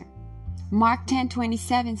answer. Mark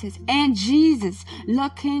 10:27 says, and Jesus,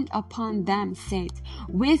 looking upon them, said,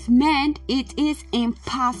 with men it is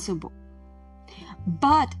impossible,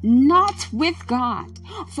 but not with God.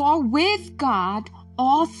 For with God,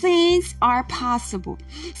 all things are possible.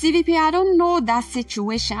 CVP, I don't know that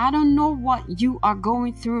situation. I don't know what you are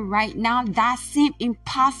going through right now. That seems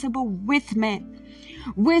impossible with men.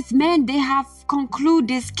 With men, they have concluded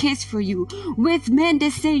this case for you. With men, they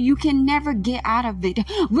say you can never get out of it.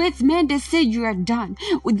 With men, they say you are done.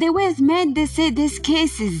 With men, they say this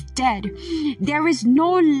case is dead. There is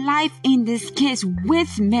no life in this case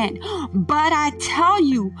with men. But I tell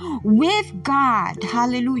you, with God,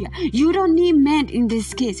 hallelujah, you don't need men in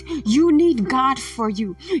this case. You need God for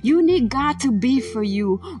you. You need God to be for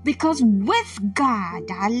you. Because with God,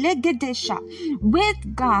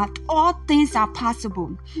 all things are possible.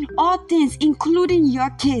 All things, including your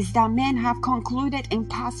case that men have concluded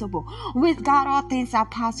impossible. With God, all things are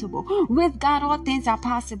possible. With God, all things are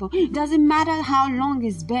possible. Doesn't matter how long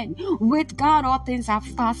it's been. With God, all things are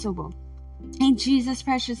possible. In Jesus'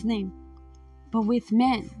 precious name. But with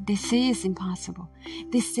men, they say it's impossible.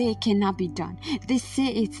 They say it cannot be done. They say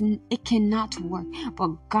it cannot work.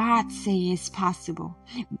 But God says it's possible.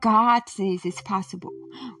 God says it's possible.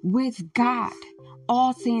 With God,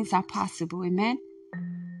 all things are possible. Amen.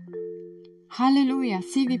 Hallelujah.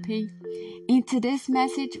 CVP. In today's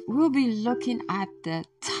message, we'll be looking at the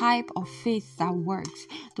type of faith that works.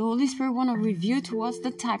 The Holy Spirit want to reveal to us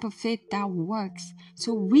the type of faith that works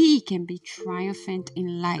so we can be triumphant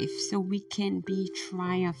in life. So we can be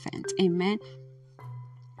triumphant. Amen.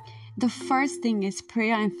 The first thing is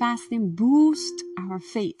prayer and fasting boost our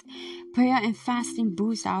faith. Prayer and fasting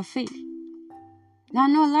boost our faith. Now, I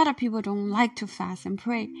know a lot of people don't like to fast and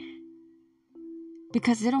pray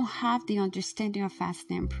because they don't have the understanding of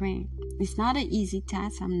fasting and praying. It's not an easy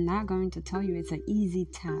task. I'm not going to tell you it's an easy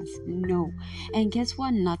task. No. And guess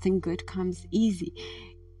what? Nothing good comes easy.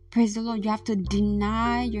 Praise the Lord. You have to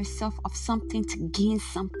deny yourself of something to gain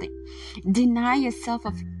something. Deny yourself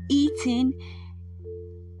of eating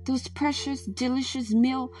those precious, delicious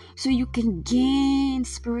meal so you can gain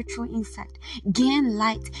spiritual insight, gain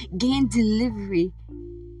light, gain delivery.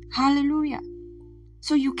 Hallelujah.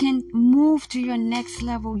 So you can move to your next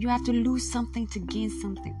level. You have to lose something to gain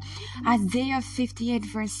something. Isaiah 58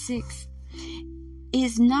 verse 6.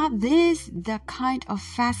 Is not this the kind of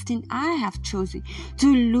fasting I have chosen, to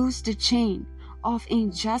loose the chain of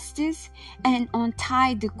injustice and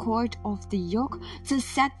untie the cord of the yoke, to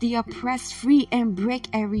set the oppressed free and break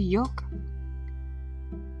every yoke?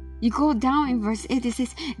 You go down in verse 8, it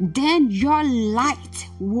says, then your light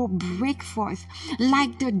will break forth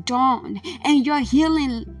like the dawn, and your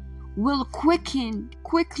healing will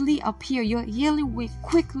quickly appear. Your healing will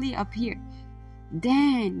quickly appear.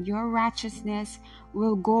 Then your righteousness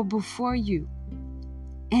will go before you,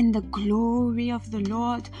 and the glory of the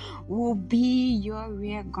Lord will be your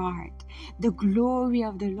rear guard. The glory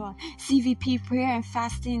of the Lord. CVP, prayer and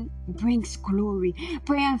fasting brings glory.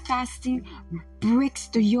 Prayer and fasting breaks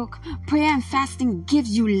the yoke. Prayer and fasting gives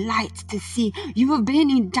you light to see. You have been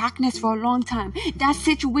in darkness for a long time. That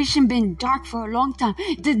situation been dark for a long time.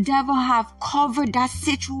 The devil have covered that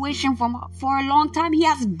situation for a long time. He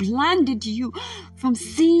has blinded you from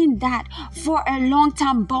seeing that for a long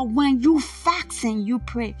time. But when you fast and you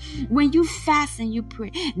pray,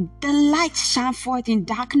 the light shine forth in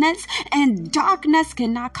darkness, and darkness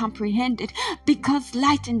cannot comprehend it, because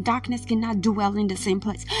light and darkness cannot dwell in the same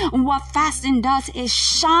place. And what fasting does is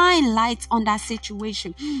shine light on that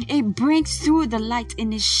situation. It brings through the light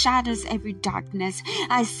and it shatters every darkness.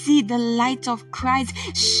 I see the light of Christ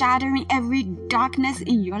shattering every darkness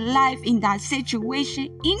in your life, in that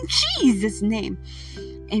situation, in Jesus' name.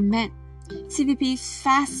 Amen. CVP,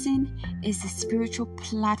 fasting is a spiritual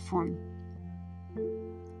platform.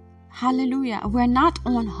 Hallelujah. We're not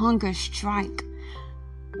on hunger strike.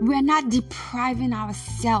 We're not depriving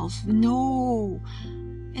ourselves. No.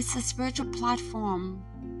 It's a spiritual platform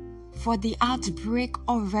for the outbreak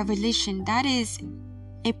of revelation. That is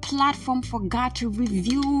a platform for God to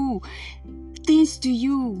reveal things to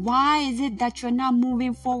you. Why is it that you're not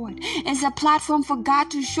moving forward? It's a platform for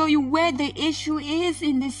God to show you where the issue is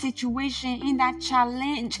in this situation, in that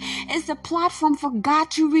challenge. It's a platform for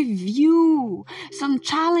God to review some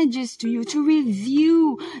challenges to you, to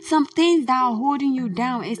review some things that are holding you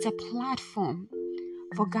down. It's a platform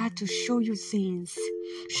for God to show you things,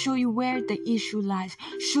 show you where the issue lies,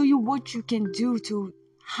 show you what you can do to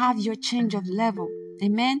have your change of level.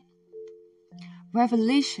 Amen.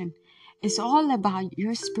 Revelation is all about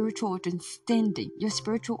your spiritual understanding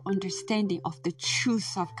of the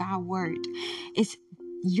truth of God's word. It's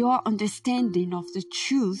your understanding of the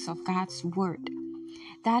truth of God's word.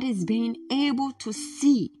 That is being able to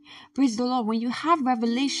see. Praise the Lord. When you have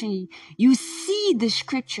revelation, you see the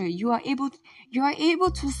scripture. You are able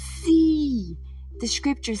to see the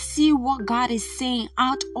scripture, see what God is saying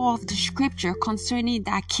out of the scripture concerning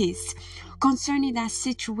that case, concerning that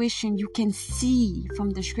situation. You can see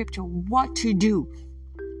from the scripture what to do.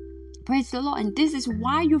 Praise the Lord. And this is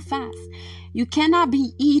why you fast. You cannot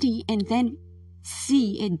be eating and then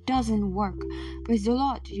see. It doesn't work. Praise the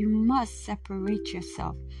Lord. You must separate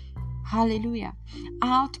yourself. Hallelujah.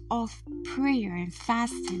 Out of prayer and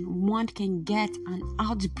fasting, one can get an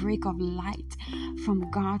outbreak of light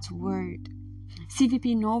from God's word.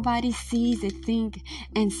 CVP, nobody sees a thing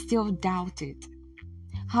and still doubt it.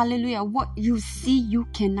 Hallelujah. What you see, you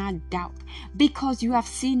cannot doubt because you have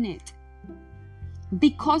seen it.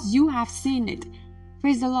 Because you have seen it.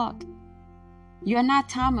 Praise the Lord. You're not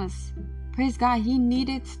Thomas. Praise God. He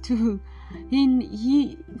needed to.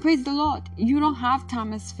 He praise the Lord. You don't have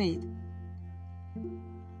Thomas' faith.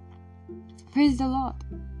 Praise the Lord.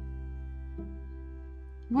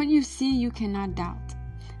 What you see, you cannot doubt.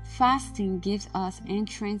 Fasting gives us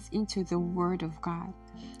entrance into the Word of God.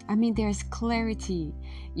 I mean, there's clarity.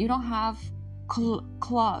 You don't have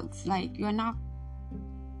clogs. Like, you're not,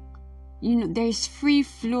 there's free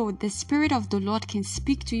flow. The Spirit of the Lord can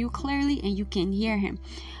speak to you clearly and you can hear Him.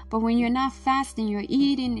 But when you're not fasting, you're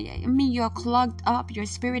eating, you're clogged up. Your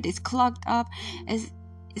spirit is clogged up.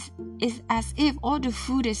 It's as if all the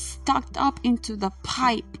food is stuck up into the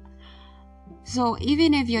pipe. So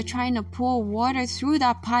even if you're trying to pour water through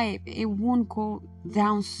that pipe, it won't go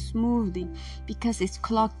down smoothly because it's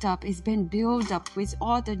clogged up. It's been built up with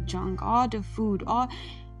all the junk, all the food, all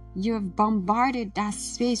you've bombarded that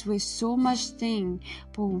space with so much thing.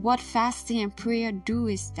 But what fasting and prayer do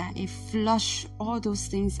is that it flush all those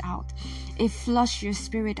things out. It flush your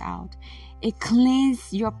spirit out. It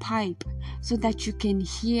cleans your pipe so that you can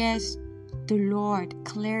hear the Lord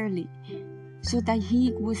clearly, so that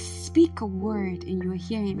he will speak a word and you'll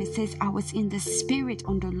hear him. It says, I was in the spirit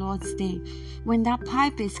on the Lord's day. When that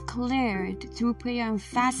pipe is cleared through prayer and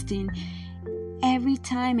fasting, every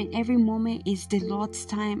time and every moment is the Lord's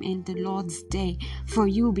time and the Lord's day for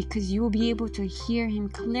you, because you'll be able to hear him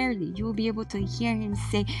clearly. You'll be able to hear him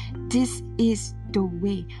say, this is the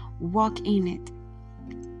way, walk in it.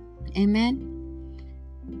 Amen.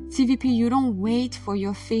 CVP, you don't wait for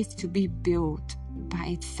your faith to be built by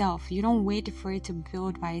itself. You don't wait for it to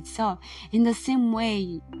build by itself. In the same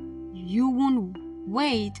way, you won't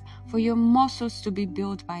wait for your muscles to be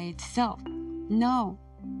built by itself. No.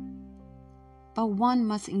 But one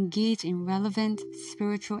must engage in relevant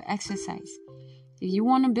spiritual exercise. If you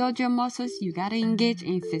want to build your muscles, you got to engage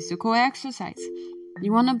in physical exercise.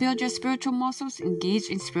 You want to build your spiritual muscles, engage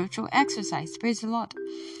in spiritual exercise. Praise the Lord.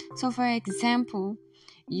 So for example,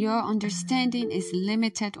 your understanding is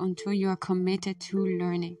limited until you are committed to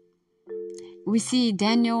learning. We see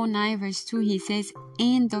Daniel 9 verse 2, he says,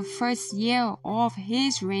 in the first year of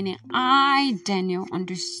his reigning, I, Daniel,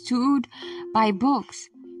 understood by books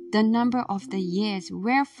the number of the years,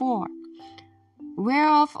 whereof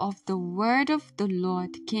of the word of the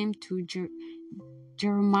Lord came to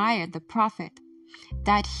Jeremiah the prophet,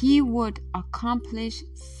 that he would accomplish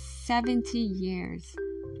 70 years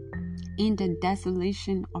in the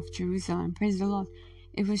desolation of Jerusalem. Praise the Lord.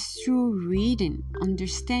 It was through reading,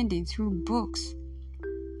 understanding, through books.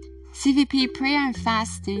 CVP, prayer and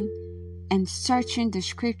fasting and searching the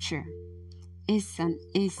scripture is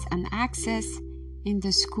an access in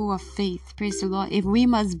the school of faith. Praise the Lord. If we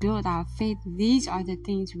must build our faith, these are the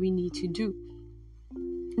things we need to do.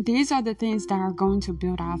 These are the things that are going to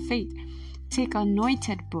build our faith. Take an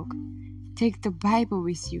anointed book. Take the Bible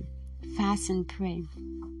with you. Fast and pray.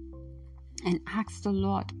 And ask the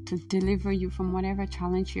Lord to deliver you from whatever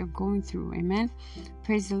challenge you're going through. Amen.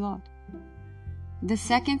 Praise the Lord. The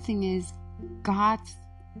second thing is God's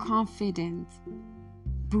confidence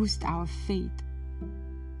boosts our faith.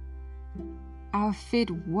 Our faith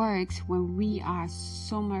works when we have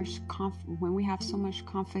so much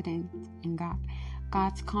confidence in God.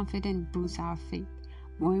 God's confidence boosts our faith.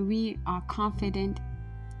 When we are confident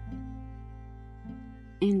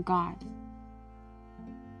in God.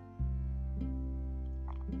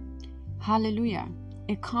 Hallelujah.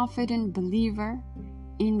 A confident believer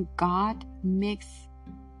in God makes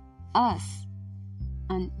us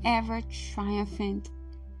an ever triumphant.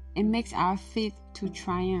 It makes our faith to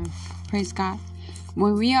triumph. Praise God.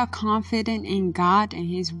 When we are confident in God and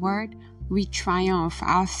his word, we triumph.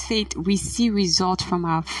 Our faith, we see results from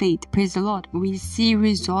our faith. Praise the Lord. We see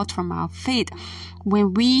results from our faith.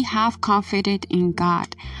 When we have confidence in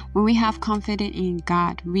God,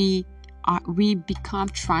 we become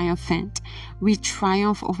triumphant. We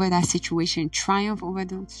triumph over that situation, triumph over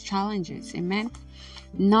those challenges. Amen.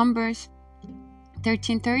 Numbers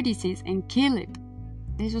 13:30 says, and Caleb,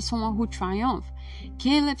 this was someone who triumphed.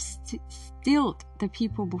 Caleb stilled the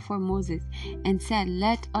people before Moses and said,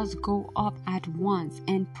 let us go up at once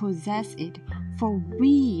and possess it, for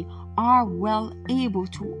we are well able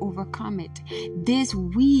to overcome it. This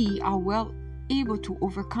we are well able to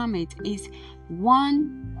overcome it is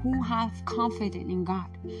one who has confidence in God.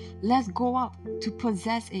 Let's go up to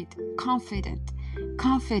possess it. Confident,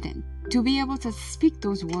 to be able to speak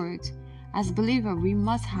those words. As believer, we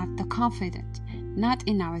must have the confidence, not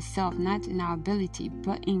in ourselves, not in our ability,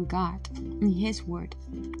 but in God, in his word.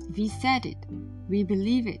 If he said it, we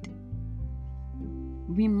believe it.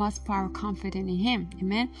 We must put our confidence in him.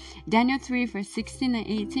 Amen. Daniel 3 verse 16 and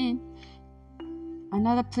 18.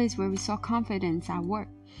 Another place where we saw confidence at work.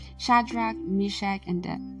 Shadrach, Meshach, and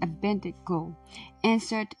Abednego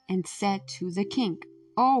answered and said to the king,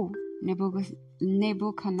 O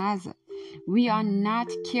Nebuchadnezzar, we are not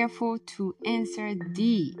careful to answer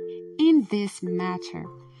thee in this matter.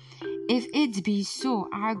 If it be so,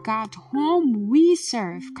 our God whom we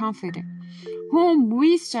serve, confident, whom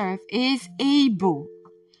we serve is able.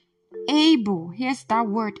 Able, here's that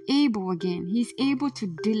word, able again. He's able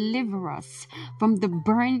to deliver us from the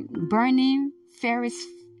burning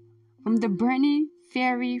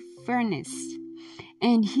fiery furnace,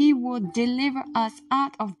 and he will deliver us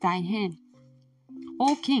out of thy hand,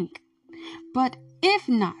 O king. But if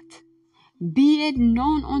not, Be it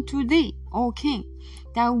known unto thee, O King,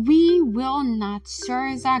 that we will not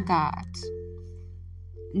serve our gods,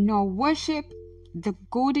 nor worship the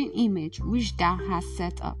golden image which thou hast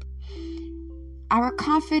set up. Our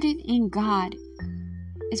confidence in God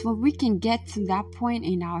is when we can get to that point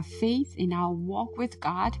in our faith, in our walk with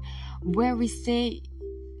God, where we say,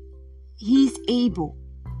 He's able.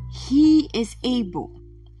 He is able.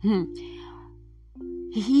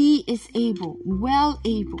 He is able, well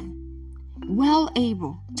able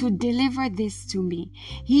to deliver this to me.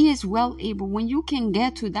 He is well able. When you can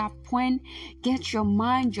get to that point, get your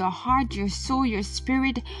mind, your heart, your soul, your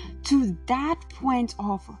spirit to that point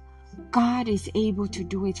of God is able to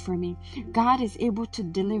do it for me. God is able to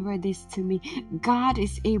deliver this to me. God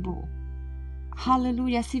is able.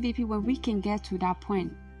 Hallelujah. CVP, when we can get to that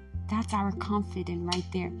point, that's our confidence right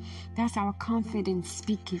there. That's our confidence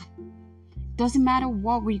speaking. Doesn't matter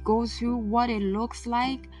what we go through, what it looks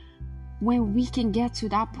like. When we can get to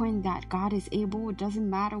that point that God is able, it doesn't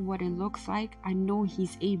matter what it looks like. I know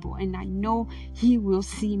He's able, and I know He will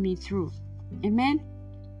see me through. Amen.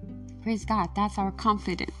 Praise God. That's our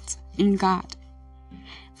confidence in God.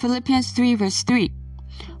 Philippians 3 verse 3.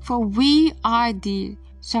 For we are the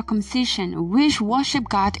circumcision which worship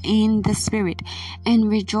God in the Spirit and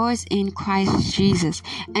rejoice in Christ Jesus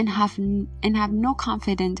and have no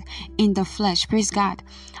confidence in the flesh. Praise God.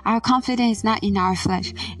 Our confidence is not in our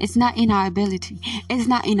flesh. It's not in our ability. It's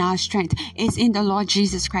not in our strength. It's in the Lord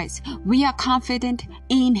Jesus Christ. We are confident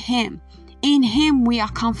in Him. In Him we are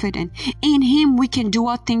confident. In Him we can do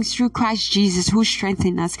all things through Christ Jesus who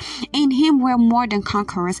strengthens us. In Him we're more than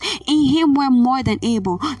conquerors. In Him we're more than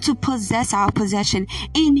able to possess our possession.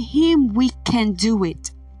 In Him we can do it.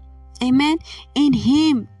 Amen. In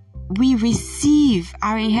Him we receive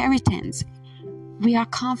our inheritance. We are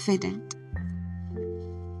confident.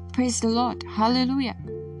 Praise the Lord. Hallelujah.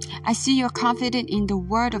 I see you're confident in the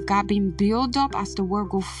word of God being built up as the word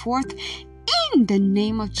go forth in the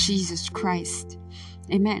name of Jesus Christ.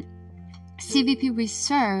 Amen. CVP, we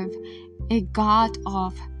serve a God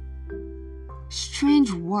of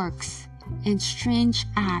strange works and strange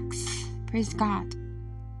acts. Praise God.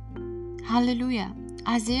 Hallelujah.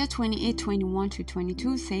 Isaiah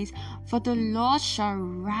 28:21-22 says, For the Lord shall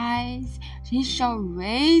rise, He shall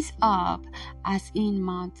raise up as in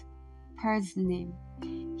Mount Perazim.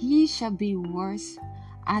 He shall be worse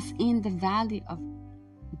as in the valley of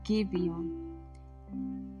Gibeon,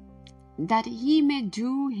 that He may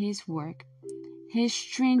do His work, His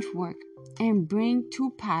strange work, and bring to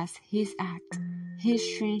pass His act, His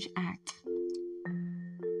strange act.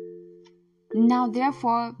 Now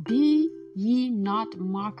therefore be ye not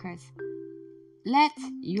mockers, let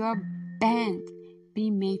your band be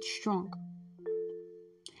made strong.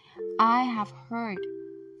 I have heard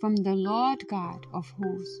from the Lord God of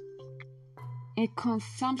hosts a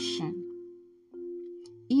consumption,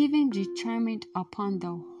 even determined upon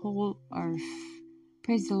the whole earth.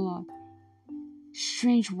 Praise the Lord.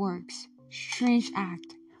 Strange works, strange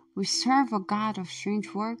act. We serve a God of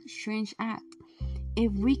strange work, strange act.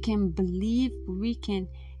 If we can believe,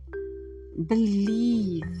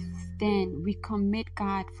 then we commit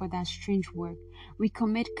God for that strange work. We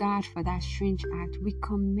commit God for that strange act. We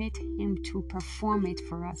commit Him to perform it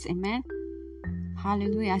for us. Amen.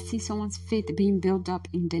 Hallelujah. I see someone's faith being built up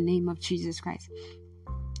in the name of Jesus Christ.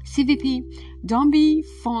 CVP, don't be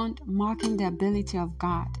fond mocking the ability of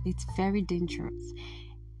God. It's very dangerous.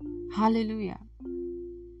 Hallelujah.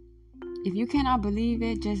 If you cannot believe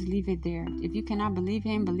it, just leave it there. If you cannot believe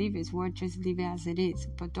Him, believe His word, just leave it as it is.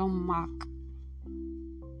 But don't mock.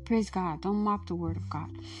 Praise God. Don't mock the word of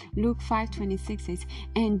God. Luke 5:26 says,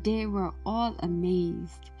 And they were all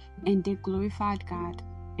amazed, and they glorified God,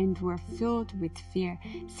 and were filled with fear,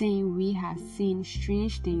 saying, We have seen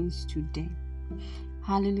strange things today.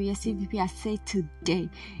 Hallelujah. CVP, I say today,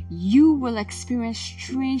 you will experience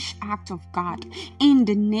strange act of God. In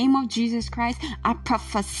the name of Jesus Christ, I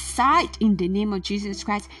prophesied in the name of Jesus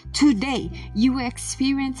Christ. Today, you will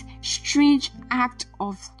experience strange act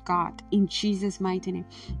of God in Jesus' mighty name.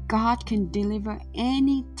 God can deliver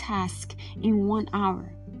any task in 1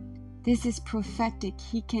 hour. This is prophetic.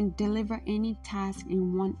 He can deliver any task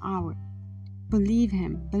in 1 hour. Believe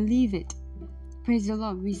Him. Believe it. Praise the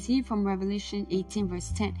Lord. We see from Revelation 18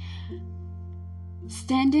 verse 10.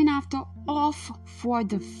 Standing after off for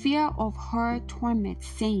the fear of her torment,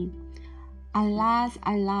 saying, Alas,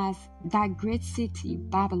 alas, that great city,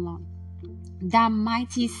 Babylon, that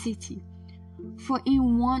mighty city, for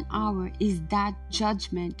in 1 hour is that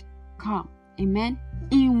judgment come. Amen.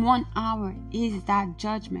 In 1 hour is that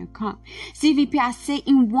judgment come. CVP, I say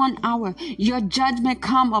in 1 hour, your judgment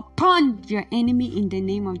come upon your enemy in the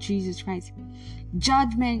name of Jesus Christ.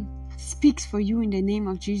 Judgment speaks for you in the name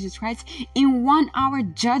of Jesus Christ. In 1 hour,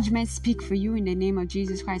 judgment speak for you in the name of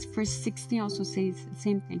Jesus Christ. Verse 16 also says the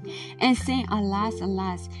same thing. And saying, alas,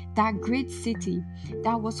 alas, that great city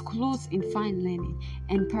that was clothed in fine linen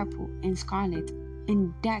and purple and scarlet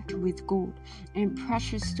and decked with gold and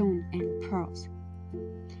precious stone and pearls.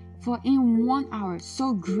 For in 1 hour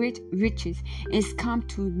so great riches is come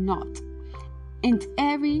to naught, and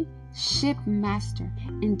every shipmaster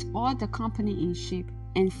and all the company in ship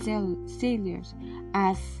and sailors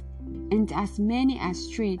as many as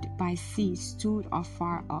strayed by sea stood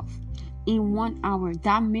afar off. In 1 hour,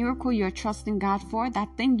 that miracle you're trusting God for,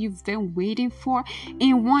 that thing you've been waiting for,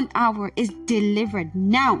 in 1 hour is delivered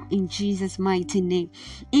now in Jesus' mighty name.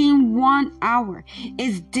 In 1 hour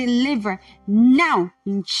is delivered now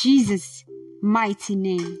in Jesus' mighty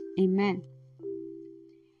name. Amen.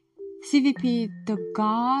 CVP, the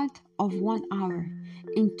God of 1 hour,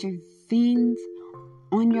 intervenes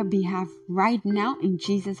on your behalf right now in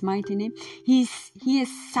Jesus' mighty name. He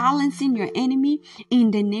is silencing your enemy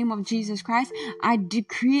in the name of Jesus Christ. I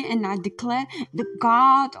decree and I declare the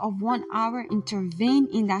God of 1 hour intervene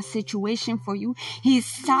in that situation for you. He is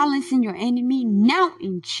silencing your enemy now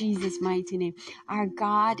in Jesus' mighty name. Our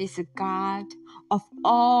God is a God of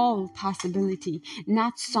all possibility,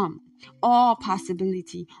 not some. All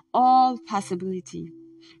possibility, all possibility.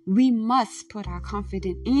 We must put our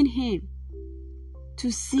confidence in Him to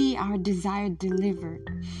see our desire delivered.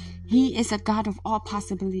 He is a God of all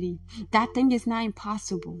possibility. That thing is not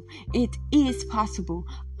impossible. It is possible.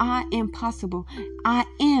 I am possible. I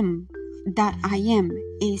am that I am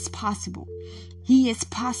is possible. He is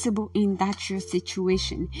possible in that your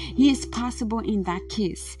situation. He is possible in that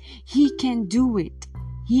case. He can do it.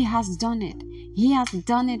 He has done it. He has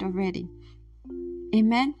done it already.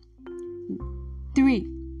 Amen. 3.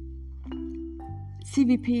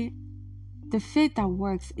 CVP, the faith that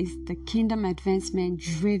works is the kingdom advancement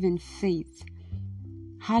driven faith.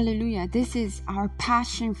 Hallelujah. This is our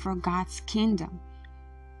passion for God's kingdom.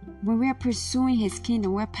 When we are pursuing His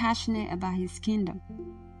kingdom, we're passionate about His kingdom.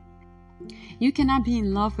 You cannot be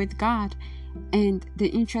in love with God and the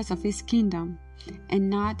interest of His kingdom and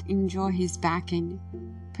not enjoy His backing.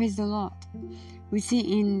 Praise the Lord. We see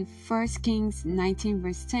in 1 Kings 19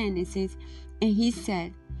 verse 10, it says, and he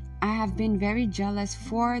said, I have been very jealous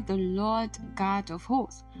for the Lord God of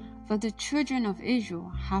hosts, for the children of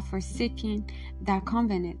Israel have forsaken that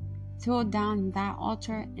covenant, thrown down that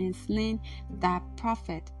altar, and slain that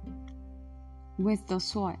prophet with the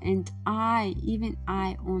sword. And I, even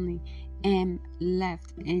I only, am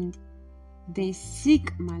left, and they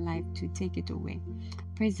seek my life to take it away.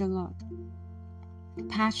 Praise the Lord.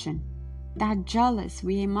 Passion. That jealous,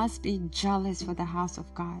 we must be jealous for the house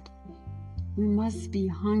of God. We must be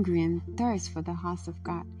hungry and thirst for the house of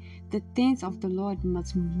God. The things of the Lord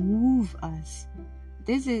must move us.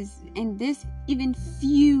 This even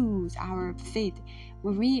fuels our faith.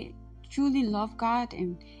 When we truly love God,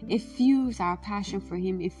 and it fuels our passion for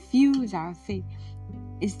Him, it fuels our faith.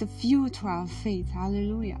 It's the fuel to our faith.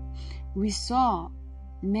 Hallelujah. We saw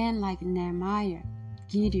men like Nehemiah,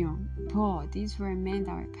 Gideon, Paul. These were men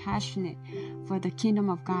that were passionate for the kingdom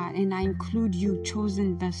of God, and I include you,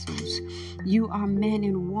 chosen vessels. You are men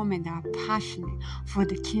and women that are passionate for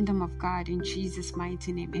the kingdom of God in Jesus'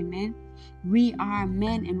 mighty name. Amen. We are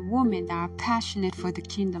men and women that are passionate for the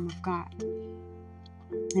kingdom of God.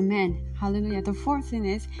 Amen. Hallelujah. The fourth thing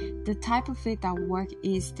is the type of faith that works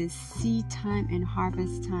is the seed time and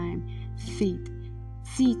harvest time faith.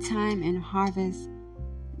 Seed time and harvest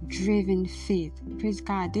driven faith. Praise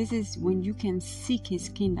God. This is when you can seek His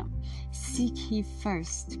kingdom. Seek Him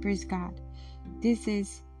first. Praise God. This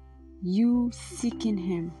is you seeking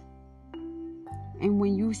Him. And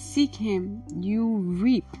when you seek Him, you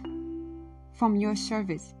reap from your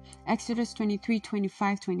service. Exodus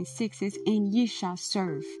 23:25-26 says, and ye shall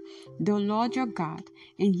serve the Lord your God,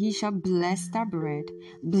 and He shall bless thy bread,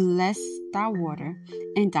 bless thy water,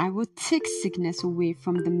 and I will take sickness away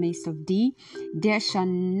from the midst of thee. There shall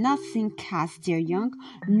nothing cast their young,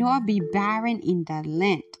 nor be barren in thy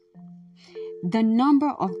land. The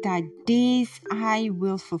number of thy days I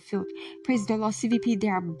will fulfill. Praise the Lord. CVP,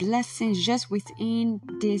 there are blessings just within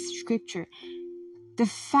this scripture. The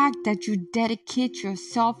fact that you dedicate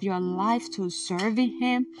yourself, your life to serving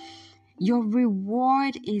Him, your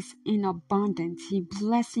reward is in abundance. He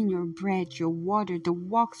blessing your bread, your water, the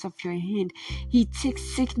works of your hand. He takes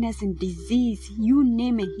sickness and disease, you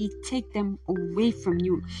name it, He take them away from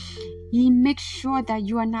you. He makes sure that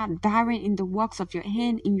you are not barren in the works of your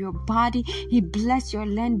hand, in your body. He bless your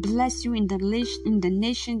land, bless you in the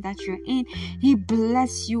nation that you're in. He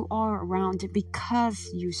bless you all around because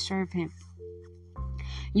you serve him.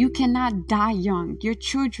 You cannot die young. Your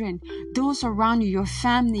children, those around you, your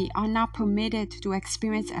family are not permitted to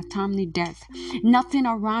experience a timely death. Nothing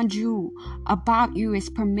around you, about you, is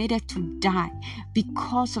permitted to die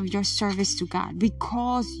because of your service to God,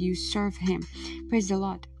 because you serve him. Praise the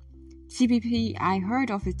Lord. CBP, I heard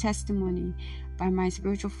of a testimony by my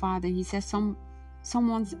spiritual father. He said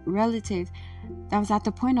someone's relative that was at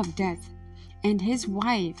the point of death, and his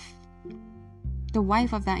wife, the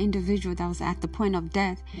wife of that individual that was at the point of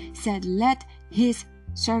death, said, let his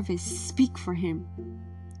service speak for him.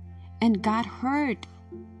 And God heard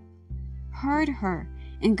her,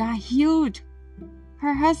 and God healed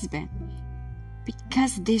her husband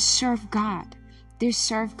because they serve God. They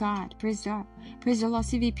serve God. Praise God. Praise the Lord.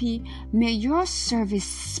 CVP, may your service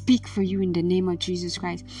speak for you in the name of Jesus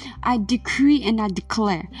Christ. I decree and I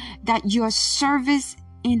declare that your service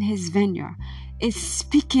in his vineyard is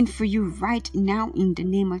speaking for you right now in the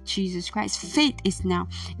name of Jesus Christ. Faith is now.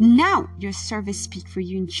 Now your service speak for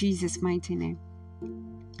you in Jesus' mighty name.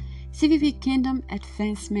 CVP, kingdom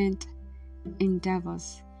advancement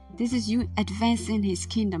endeavors. This is you advancing his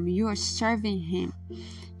kingdom. You are serving him.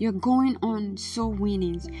 You're going on soul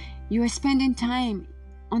winnings. You are spending time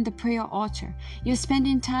on the prayer altar. You're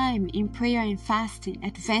spending time in prayer and fasting,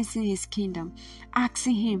 advancing his kingdom,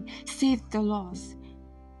 asking him, save the lost.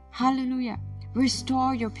 Hallelujah.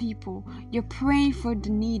 Restore your people. You're praying for the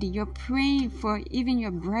needy. You're praying for even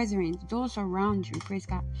your brethren, those around you. Praise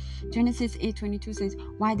God. Genesis 8:22 says,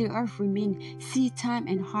 while the earth remained, seed time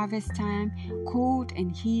and harvest time, cold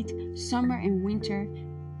and heat, summer and winter,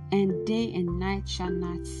 and day and night shall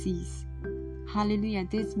not cease. Hallelujah.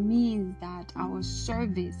 This means that our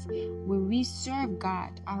service, when we serve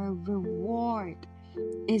God, our reward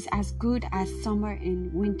is as good as summer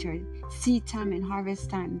and winter, seed time and harvest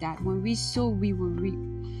time, that when we sow, we will reap.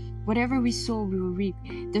 Whatever we sow, we will reap.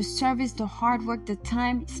 The service, the hard work, the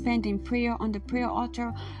time spent in prayer, on the prayer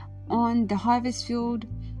altar, on the harvest field,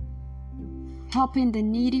 helping the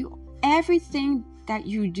needy, everything that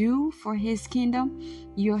you do for his kingdom,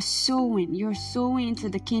 you're sowing into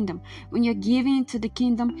the kingdom. When you're giving to the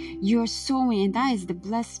kingdom, you're sowing, and that is the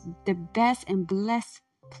best and blessed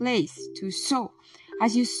place to sow.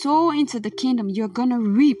 As you sow into the kingdom, you're gonna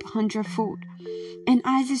reap 100-fold. And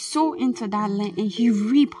as you sow into that land, and you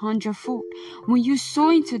reap 100-fold. When you sow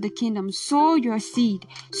into the kingdom, sow your seed,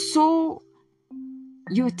 sow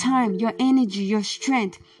your time, your energy, your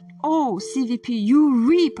strength. Oh, CVP, you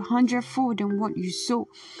reap 100-fold in what you sow.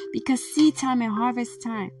 Because seed time and harvest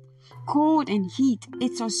time, cold and heat,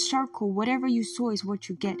 it's a circle. Whatever you sow is what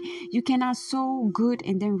you get. You cannot sow good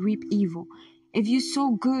and then reap evil. If you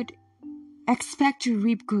sow good, expect to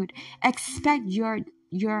reap good. Expect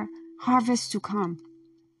your harvest to come.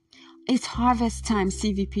 It's harvest time,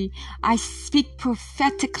 CVP. I speak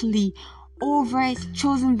prophetically over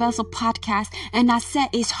Chosen Vessel podcast, and I said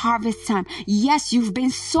it's harvest time. Yes, you've been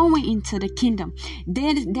sowing into the kingdom.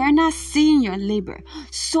 They're not seeing your labor.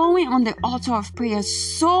 Sowing on the altar of prayer,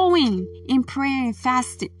 sowing in prayer and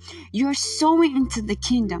fasting. You're sowing into the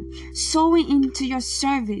kingdom, sowing into your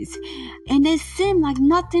service. And it seems like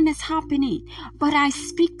nothing is happening. But I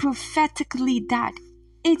speak prophetically that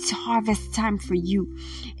it's harvest time for you.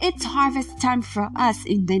 It's harvest time for us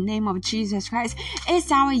in the name of Jesus Christ.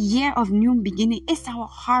 It's our year of new beginning. It's our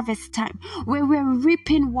harvest time where we're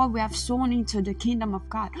reaping what we have sown into the kingdom of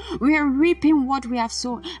God. We're reaping what we have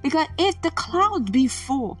sown. Because if the cloud be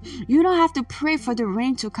full, you don't have to pray for the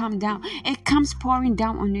rain to come down. It comes pouring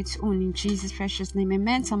down on its own in Jesus' precious name.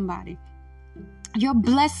 Amen, somebody. Your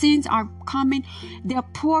blessings are coming. They're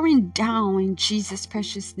pouring down in Jesus'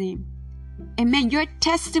 precious name. Amen. Your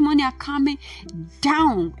testimony are coming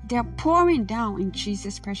down. They're pouring down in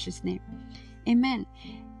Jesus' precious name. Amen.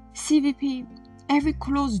 CVP, every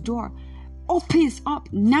closed door opens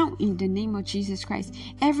up now in the name of Jesus Christ.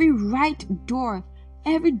 Every right door,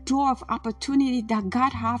 every door of opportunity that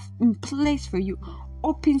God have in place for you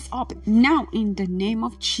opens up now in the name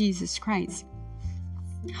of Jesus Christ.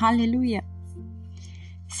 Hallelujah.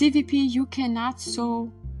 CVP, you cannot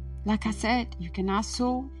sow, like I said, you cannot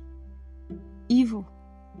sow evil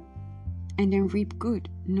and then reap good.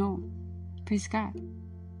 No. Praise God.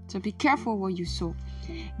 So be careful what you sow.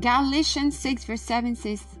 Galatians 6 verse 7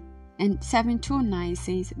 says, and 7-9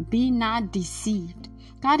 says, be not deceived.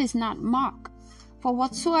 God is not mocked. For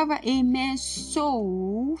whatsoever a man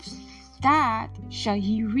sows, that shall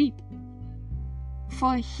he reap.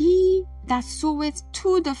 For he that soweth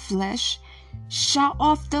to the flesh shall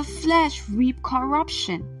of the flesh reap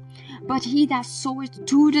corruption. But he that soweth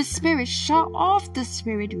to the Spirit shall of the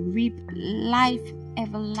Spirit reap life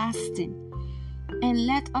everlasting. And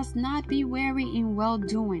let us not be weary in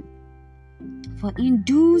well-doing, for in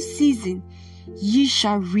due season ye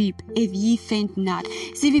shall reap, if ye faint not.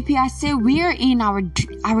 CVP, I say we are in our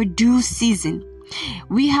due season.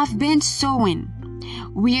 We have been sowing.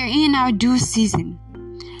 We are in our due season.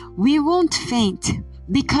 We won't faint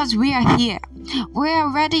because we are here. We're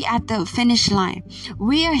already at the finish line.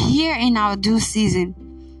 We are here in our due season.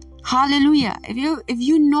 Hallelujah. If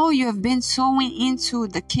you know you have been sowing into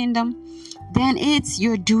the kingdom, then it's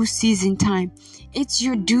your due season time. It's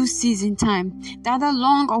your due season time. That the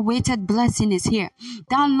long-awaited blessing is here.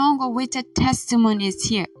 That long-awaited testimony is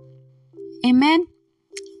here. Amen.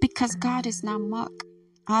 Because God is not mocked.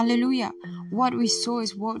 Hallelujah. What we sow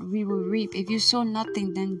is what we will reap. If you sow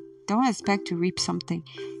nothing, then don't expect to reap something.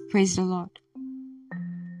 Praise the Lord.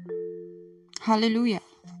 Hallelujah.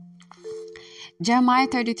 Jeremiah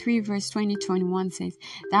 33 verse 20-21 says,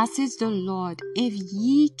 Thus says the Lord, if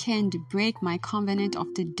ye can break my covenant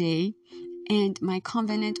of the day and my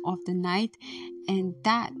covenant of the night, and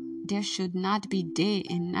that there should not be day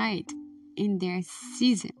and night in their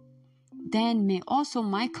season, then may also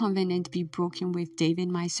my covenant be broken with David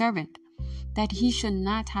my servant, that he should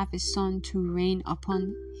not have a son to reign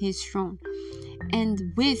upon his throne, and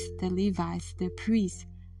with the Levites, the priests,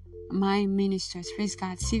 my ministers. Praise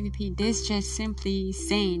God. CVP, this just simply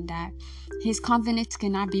saying that his covenant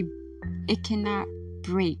cannot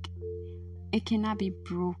break. It cannot be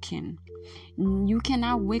broken. You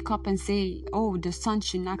cannot wake up and say, oh, the sun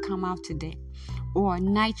should not come out today, or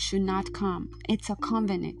night should not come. It's a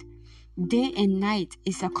covenant. Day and night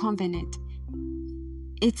is a covenant.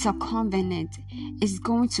 It's a covenant. It's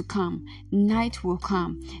going to come. Night will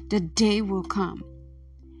come. The day will come.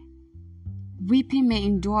 Weeping may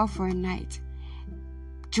endure for a night.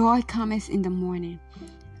 Joy cometh in the morning.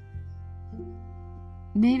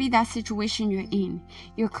 Maybe that situation you're in,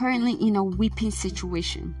 you're currently in a weeping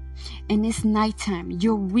situation, and it's nighttime.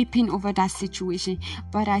 You're weeping over that situation,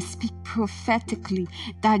 but I speak prophetically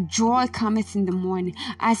that joy cometh in the morning.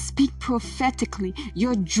 I speak prophetically,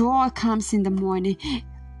 your joy comes in the morning.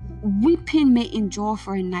 Weeping may endure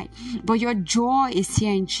for a night, but your joy is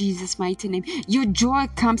here in Jesus' mighty name. Your joy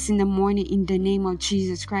comes in the morning in the name of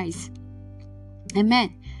Jesus Christ.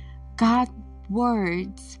 Amen. God's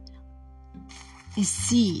words is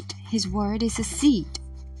seed. His word is a seed,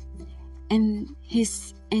 and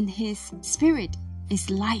his spirit is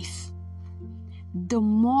life. The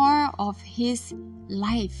more of his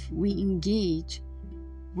life we engage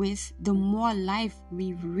with, the more life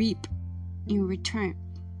we reap in return.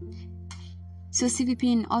 So CVP,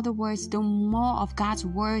 in other words, the more of God's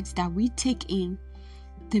words that we take in,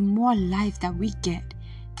 the more life that we get,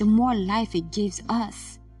 the more life it gives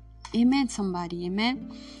us. Amen, somebody.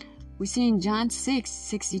 Amen. We see in John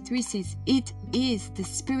 6:63 says, It is the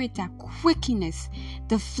spirit that quickeneth,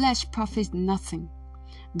 the flesh profits nothing.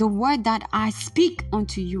 The word that I speak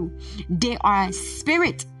unto you, they are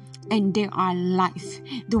spirit and they are life.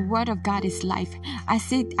 The word of God is life. I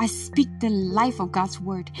speak the life of God's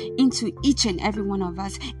word into each and every one of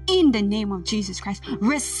us in the name of Jesus Christ.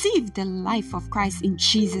 Receive the life of Christ in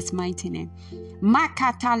Jesus' mighty name.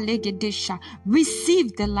 Makata legedesha.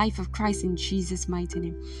 Receive the life of Christ in Jesus' mighty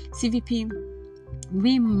name. CVP,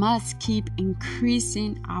 we must keep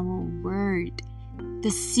increasing our word,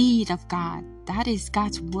 the seed of God. That is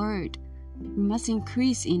God's word. We must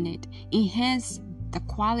increase in it. Enhance the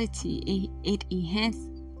quality. It enhances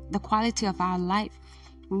the quality of our life.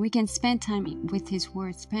 When we can spend time with his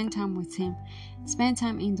word, spend time with him, spend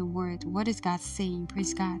time in the word. What is God saying?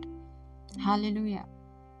 Praise God. Hallelujah.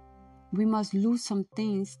 We must lose some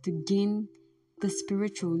things to gain the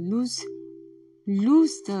spiritual. Lose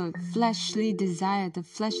the fleshly desire, the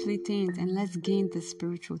fleshly things, and let's gain the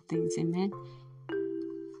spiritual things. Amen.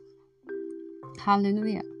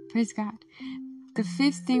 Hallelujah. Praise God. The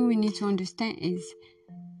fifth thing we need to understand is,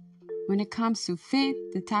 when it comes to faith,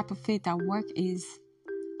 the type of faith that works is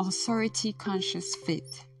authority conscious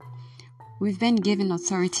faith. We've been given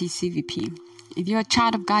authority, CVP. If you're a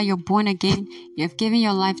child of God, you're born again, you have given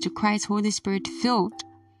your life to Christ, Holy Spirit filled,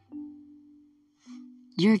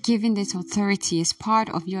 you're given this authority as part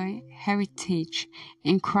of your heritage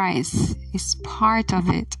in Christ. It's part of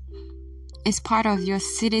it. It's part of your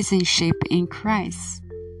citizenship in Christ.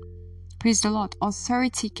 Praise the Lord.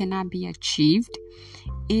 Authority cannot be achieved.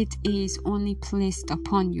 It is only placed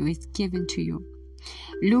upon you. It's given to you.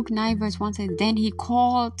 Luke 9 verse 1 says, Then he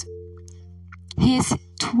called his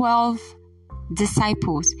 12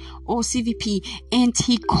 disciples, or CVP, and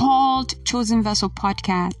he called Chosen Vessel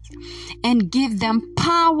Podcast and gave them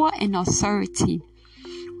power and authority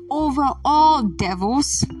over all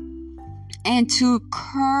devils and to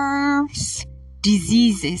curse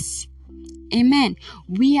diseases. Amen.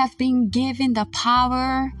 We have been given the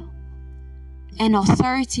power and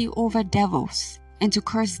authority over devils and to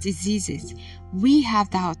curse diseases. We have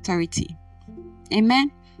that authority.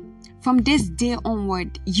 Amen. From this day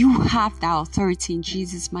onward, you have that authority in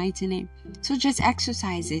Jesus' mighty name. So just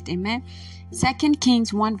exercise it. Amen. 2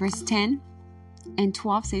 Kings 1 verse 10 and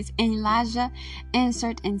 12 says, and Elijah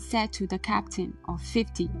answered and said to the captain of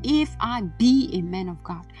 50, if I be a man of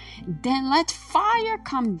God, then let fire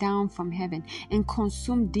come down from heaven and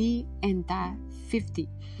consume thee and thy 50.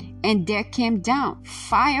 And there came down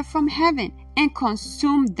fire from heaven and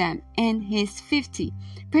consumed them and his 50.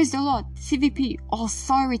 Praise the Lord. CVP,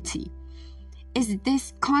 authority is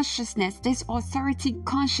this consciousness, this authority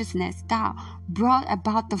consciousness that brought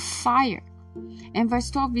about the fire. In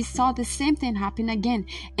verse 12, we saw the same thing happen again.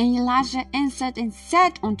 And Elijah answered and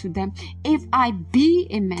said unto them, if I be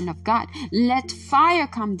a man of God, let fire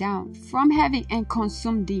come down from heaven and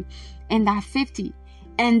consume thee and thy 50.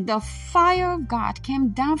 And the fire of God came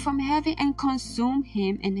down from heaven and consumed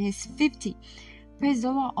him and his 50. Praise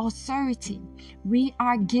the Lord. Authority. We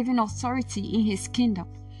are given authority in his kingdom.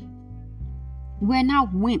 We're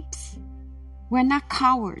not wimps. We're not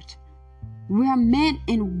cowards. We are men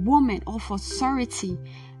and women of authority.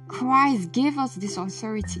 Christ gave us this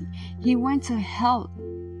authority. He went to hell,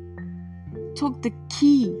 took the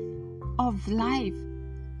key of life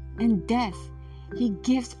and death. He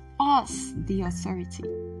gives us the authority.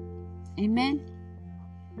 Amen.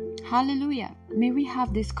 Hallelujah. May we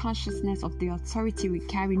have this consciousness of the authority we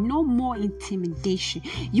carry. No more intimidation.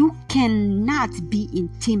 You cannot be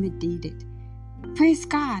intimidated. Praise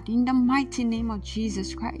God in the mighty name of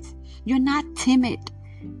Jesus Christ. You're not timid.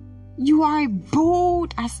 You are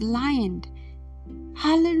bold as lion.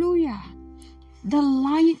 Hallelujah. The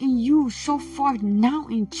lion in you show forth now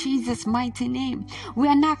in Jesus' mighty name. We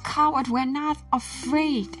are not cowards. We're not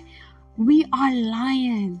afraid. We are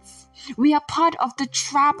lions. We are part of the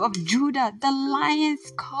tribe of Judah, the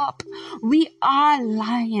lion's cup. We are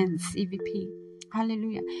lions, EVP.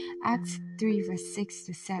 Hallelujah. Acts 3 verse 6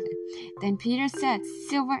 to 7. Then Peter said,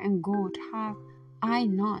 silver and gold have I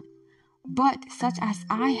none, but such as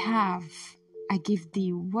I have, I give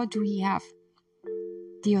thee. What do we have?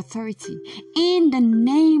 The authority. In the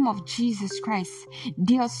name of Jesus Christ.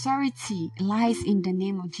 The authority lies in the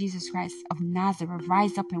name of Jesus Christ of Nazareth.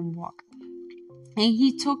 Rise up and walk. And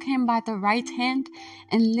he took him by the right hand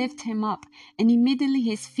and lifted him up. And immediately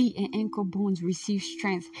his feet and ankle bones received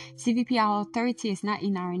strength. CVP, our authority is not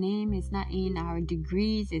in our name. It's not in our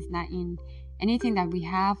degrees. It's not in anything that we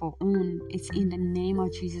have or own. It's in the name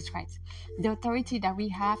of Jesus Christ. The authority that we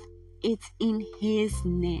have, it's in his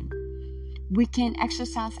name. We can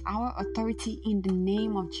exercise our authority in the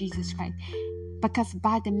name of Jesus Christ. Because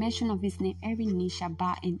by the mention of his name, every knee shall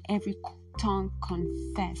bow and every tongue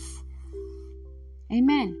confess.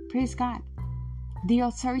 Amen. Praise God. The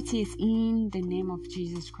authority is in the name of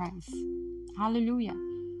Jesus Christ. Hallelujah.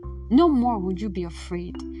 No more would you be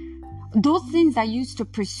afraid. Those things that used to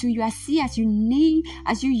pursue you, as you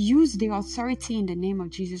use the authority in the name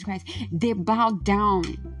of Jesus Christ, they bow down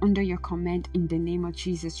under your command in the name of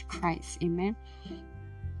Jesus Christ. Amen.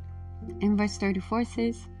 And verse 34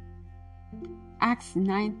 says, Acts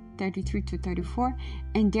 9:33 to 34,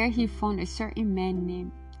 and there he found a certain man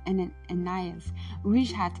named Ananias,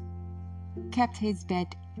 which had kept his bed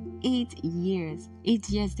 8 years. 8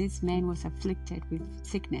 years this man was afflicted with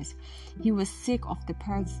sickness. He was sick of the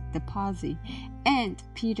palsy. And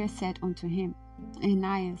Peter said unto him,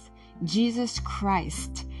 Ananias, Jesus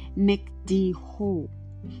Christ make thee whole.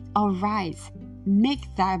 Arise,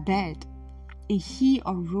 make thy bed. And he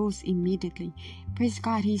arose immediately. Praise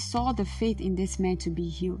God. He saw the faith in this man to be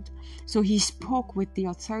healed. So he spoke with the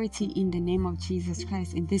authority in the name of Jesus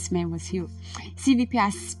Christ, and this man was healed. CVP, I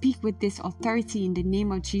speak with this authority in the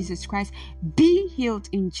name of Jesus Christ. Be healed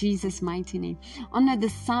in Jesus' mighty name. Under the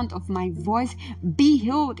sound of my voice, be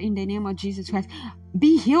healed in the name of Jesus Christ.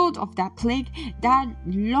 Be healed of that plague, that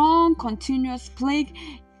long continuous plague.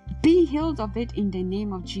 Be healed of it in the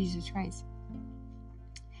name of Jesus Christ.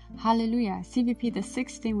 Hallelujah. CVP, the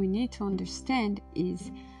sixth thing we need to understand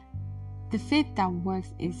is the faith that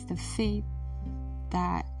works is the faith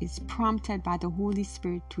that is prompted by the Holy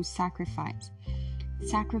Spirit to sacrifice.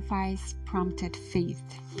 Sacrifice prompted faith.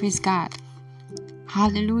 Praise God.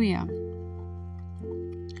 Hallelujah.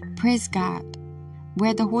 Praise God.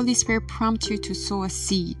 Where the Holy Spirit prompts you to sow a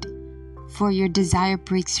seed, for your desire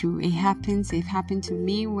breakthrough. It happened to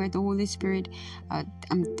me where the Holy Spirit,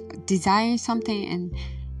 I'm desiring something and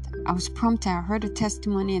I was prompted. I heard a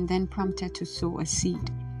testimony and then prompted to sow a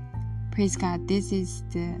seed. Praise God. This is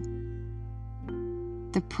the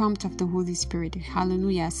prompt of the Holy Spirit.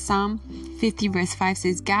 Hallelujah. Psalm 50 verse 5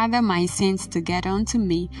 says, "Gather my saints together unto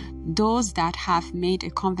me, those that have made a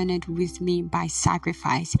covenant with me by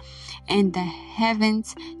sacrifice, and the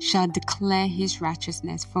heavens shall declare his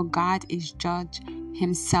righteousness, for God is judge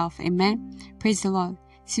himself." Amen. Praise the Lord.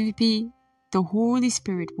 CVP, the Holy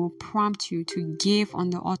Spirit will prompt you to give on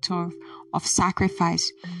the altar of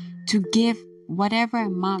sacrifice, to give whatever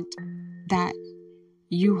amount that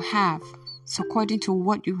you have. So according to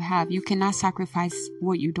what you have, you cannot sacrifice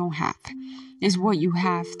what you don't have. It's what you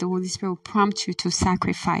have. The Holy Spirit will prompt you to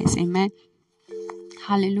sacrifice. Amen.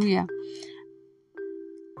 Hallelujah.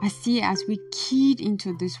 I see as we keyed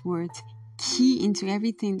into this word, key into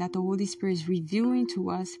everything that the Holy Spirit is revealing to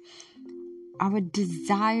us, our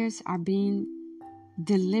desires are being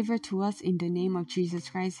delivered to us in the name of Jesus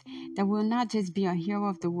Christ. That will not just be a hearer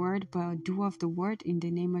of the word, but a doer of the word in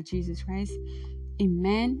the name of Jesus Christ.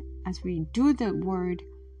 Amen. As we do the word,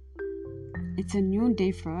 it's a new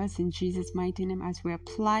day for us in Jesus' mighty name. As we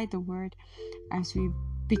apply the word, as we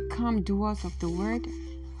become doers of the word,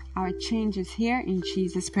 our change is here in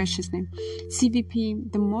Jesus' precious name.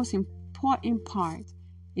 CVP, the most important part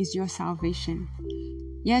is your salvation.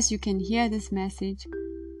 Yes, you can hear this message,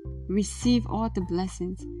 receive all the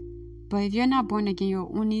blessings, but if you're not born again,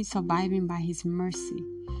 you're only surviving by his mercy.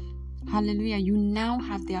 Hallelujah. You now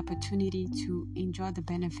have the opportunity to enjoy the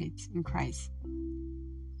benefits in Christ.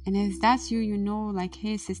 And if that's you, you know, like,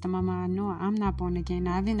 hey, Sister Mama, I know I'm not born again.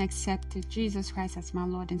 I haven't accepted Jesus Christ as my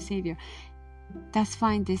Lord and Savior. That's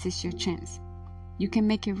fine. This is your chance. You can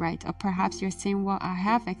make it right. Or perhaps you're saying, well, I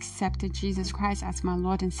have accepted Jesus Christ as my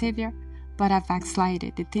Lord and Savior, but I've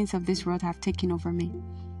backslided. The things of this world have taken over me.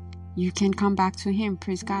 You can come back to him.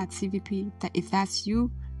 Praise God. CVP, that if that's you,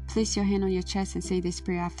 place your hand on your chest and say this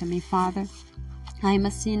prayer after me. Father, I am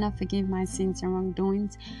a sinner. Forgive my sins and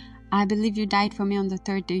wrongdoings. I believe you died for me on the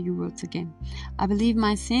third day you rose again. I believe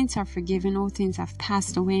my sins are forgiven. All things have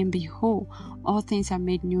passed away, and behold, all things are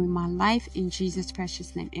made new in my life. In Jesus'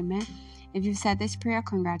 precious name, amen. If you've said this prayer,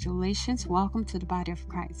 congratulations. Welcome to the body of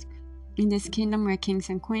Christ. In this kingdom, we're kings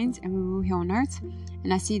and queens, and we rule here on earth.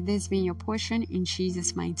 And I see this being your portion in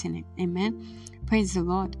Jesus' mighty name, amen. Praise the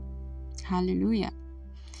Lord. Hallelujah.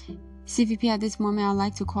 CVP, at this moment, I'd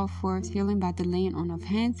like to call forth healing by the laying on of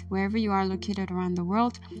hands. Wherever you are located around the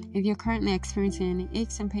world, if you're currently experiencing any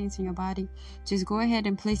aches and pains in your body, just go ahead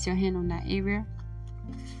and place your hand on that area.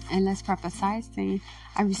 And let's prophesy, saying,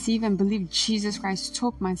 I receive and believe Jesus Christ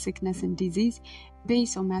took my sickness and disease,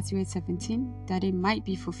 based on Matthew 8:17, that it might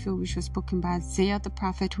be fulfilled, which was spoken by Isaiah the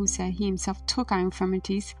prophet, who said he himself took our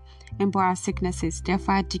infirmities and bore our sicknesses.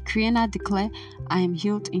 Therefore, I decree and I declare, I am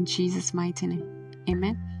healed in Jesus' mighty name.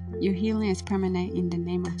 Amen. Your healing is permanent in the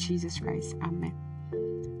name of Jesus Christ. Amen.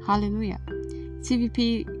 Hallelujah.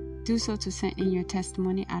 CVP, do so to send in your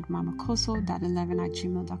testimony at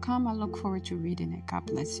mamakoso.11@gmail.com. I look forward to reading it. God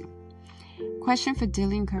bless you. Question for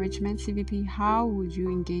daily encouragement, CVP. How would you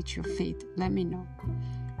engage your faith? Let me know.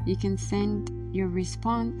 You can send your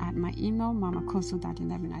response at my email,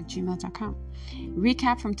 mamakoso.11@gmail.com.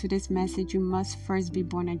 Recap from today's message. You must first be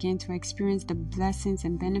born again to experience the blessings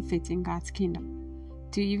and benefits in God's kingdom.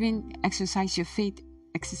 To even exercise your faith,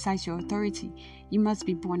 exercise your authority, you must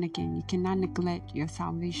be born again. You cannot neglect your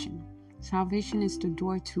salvation. Salvation is the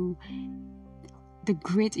door to the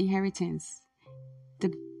great inheritance,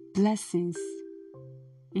 the blessings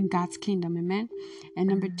in God's kingdom. Amen. And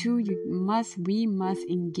number two, we must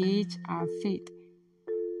engage our faith,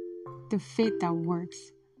 the faith that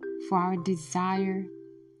works for our desired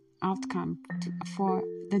outcome, for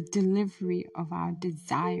the delivery of our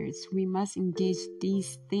desires. We must engage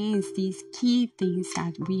these things, these key things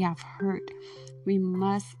that we have heard. We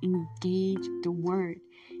must engage the word,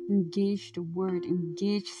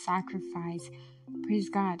 engage sacrifice. Praise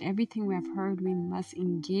God. Everything we have heard, we must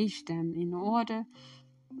engage them in order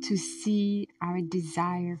to see our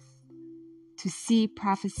desire, to see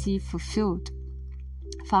prophecy fulfilled.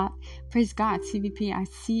 Praise God. CVP, I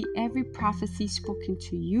see every prophecy spoken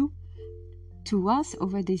to us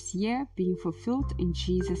over this year being fulfilled in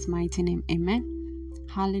Jesus' mighty name. Amen.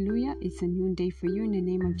 Hallelujah. It's a new day for you in the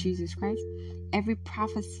name of Jesus Christ. Every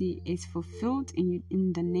prophecy is fulfilled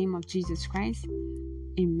in the name of Jesus Christ.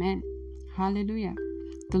 Amen. Hallelujah.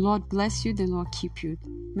 The Lord bless you. The Lord keep you.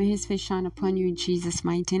 May his face shine upon you in Jesus'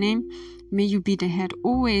 mighty name. May you be the head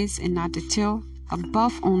always and not the tail,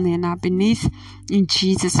 above only and not beneath, in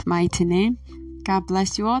Jesus' mighty name. God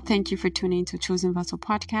bless you all. Thank you for tuning into Chosen Vessel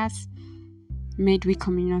Podcast. Midweek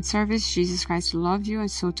Communion Service. Jesus Christ loves you, and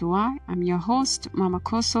so do I. I'm your host, Mama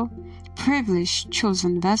Koso, privileged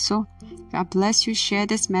chosen vessel. God bless you. Share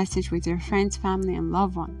this message with your friends, family, and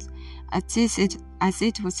loved ones. As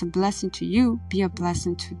it was a blessing to you, be a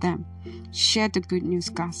blessing to them. Share the good news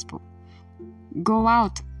gospel. Go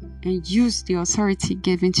out and use the authority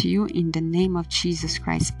given to you in the name of Jesus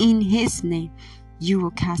Christ. In His name, you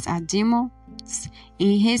will cast out demons.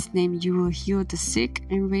 In His name, you will heal the sick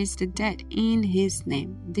and raise the dead. In His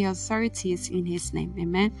name. The authority is in His name.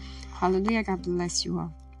 Amen. Hallelujah. God bless you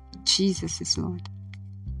all. Jesus is Lord.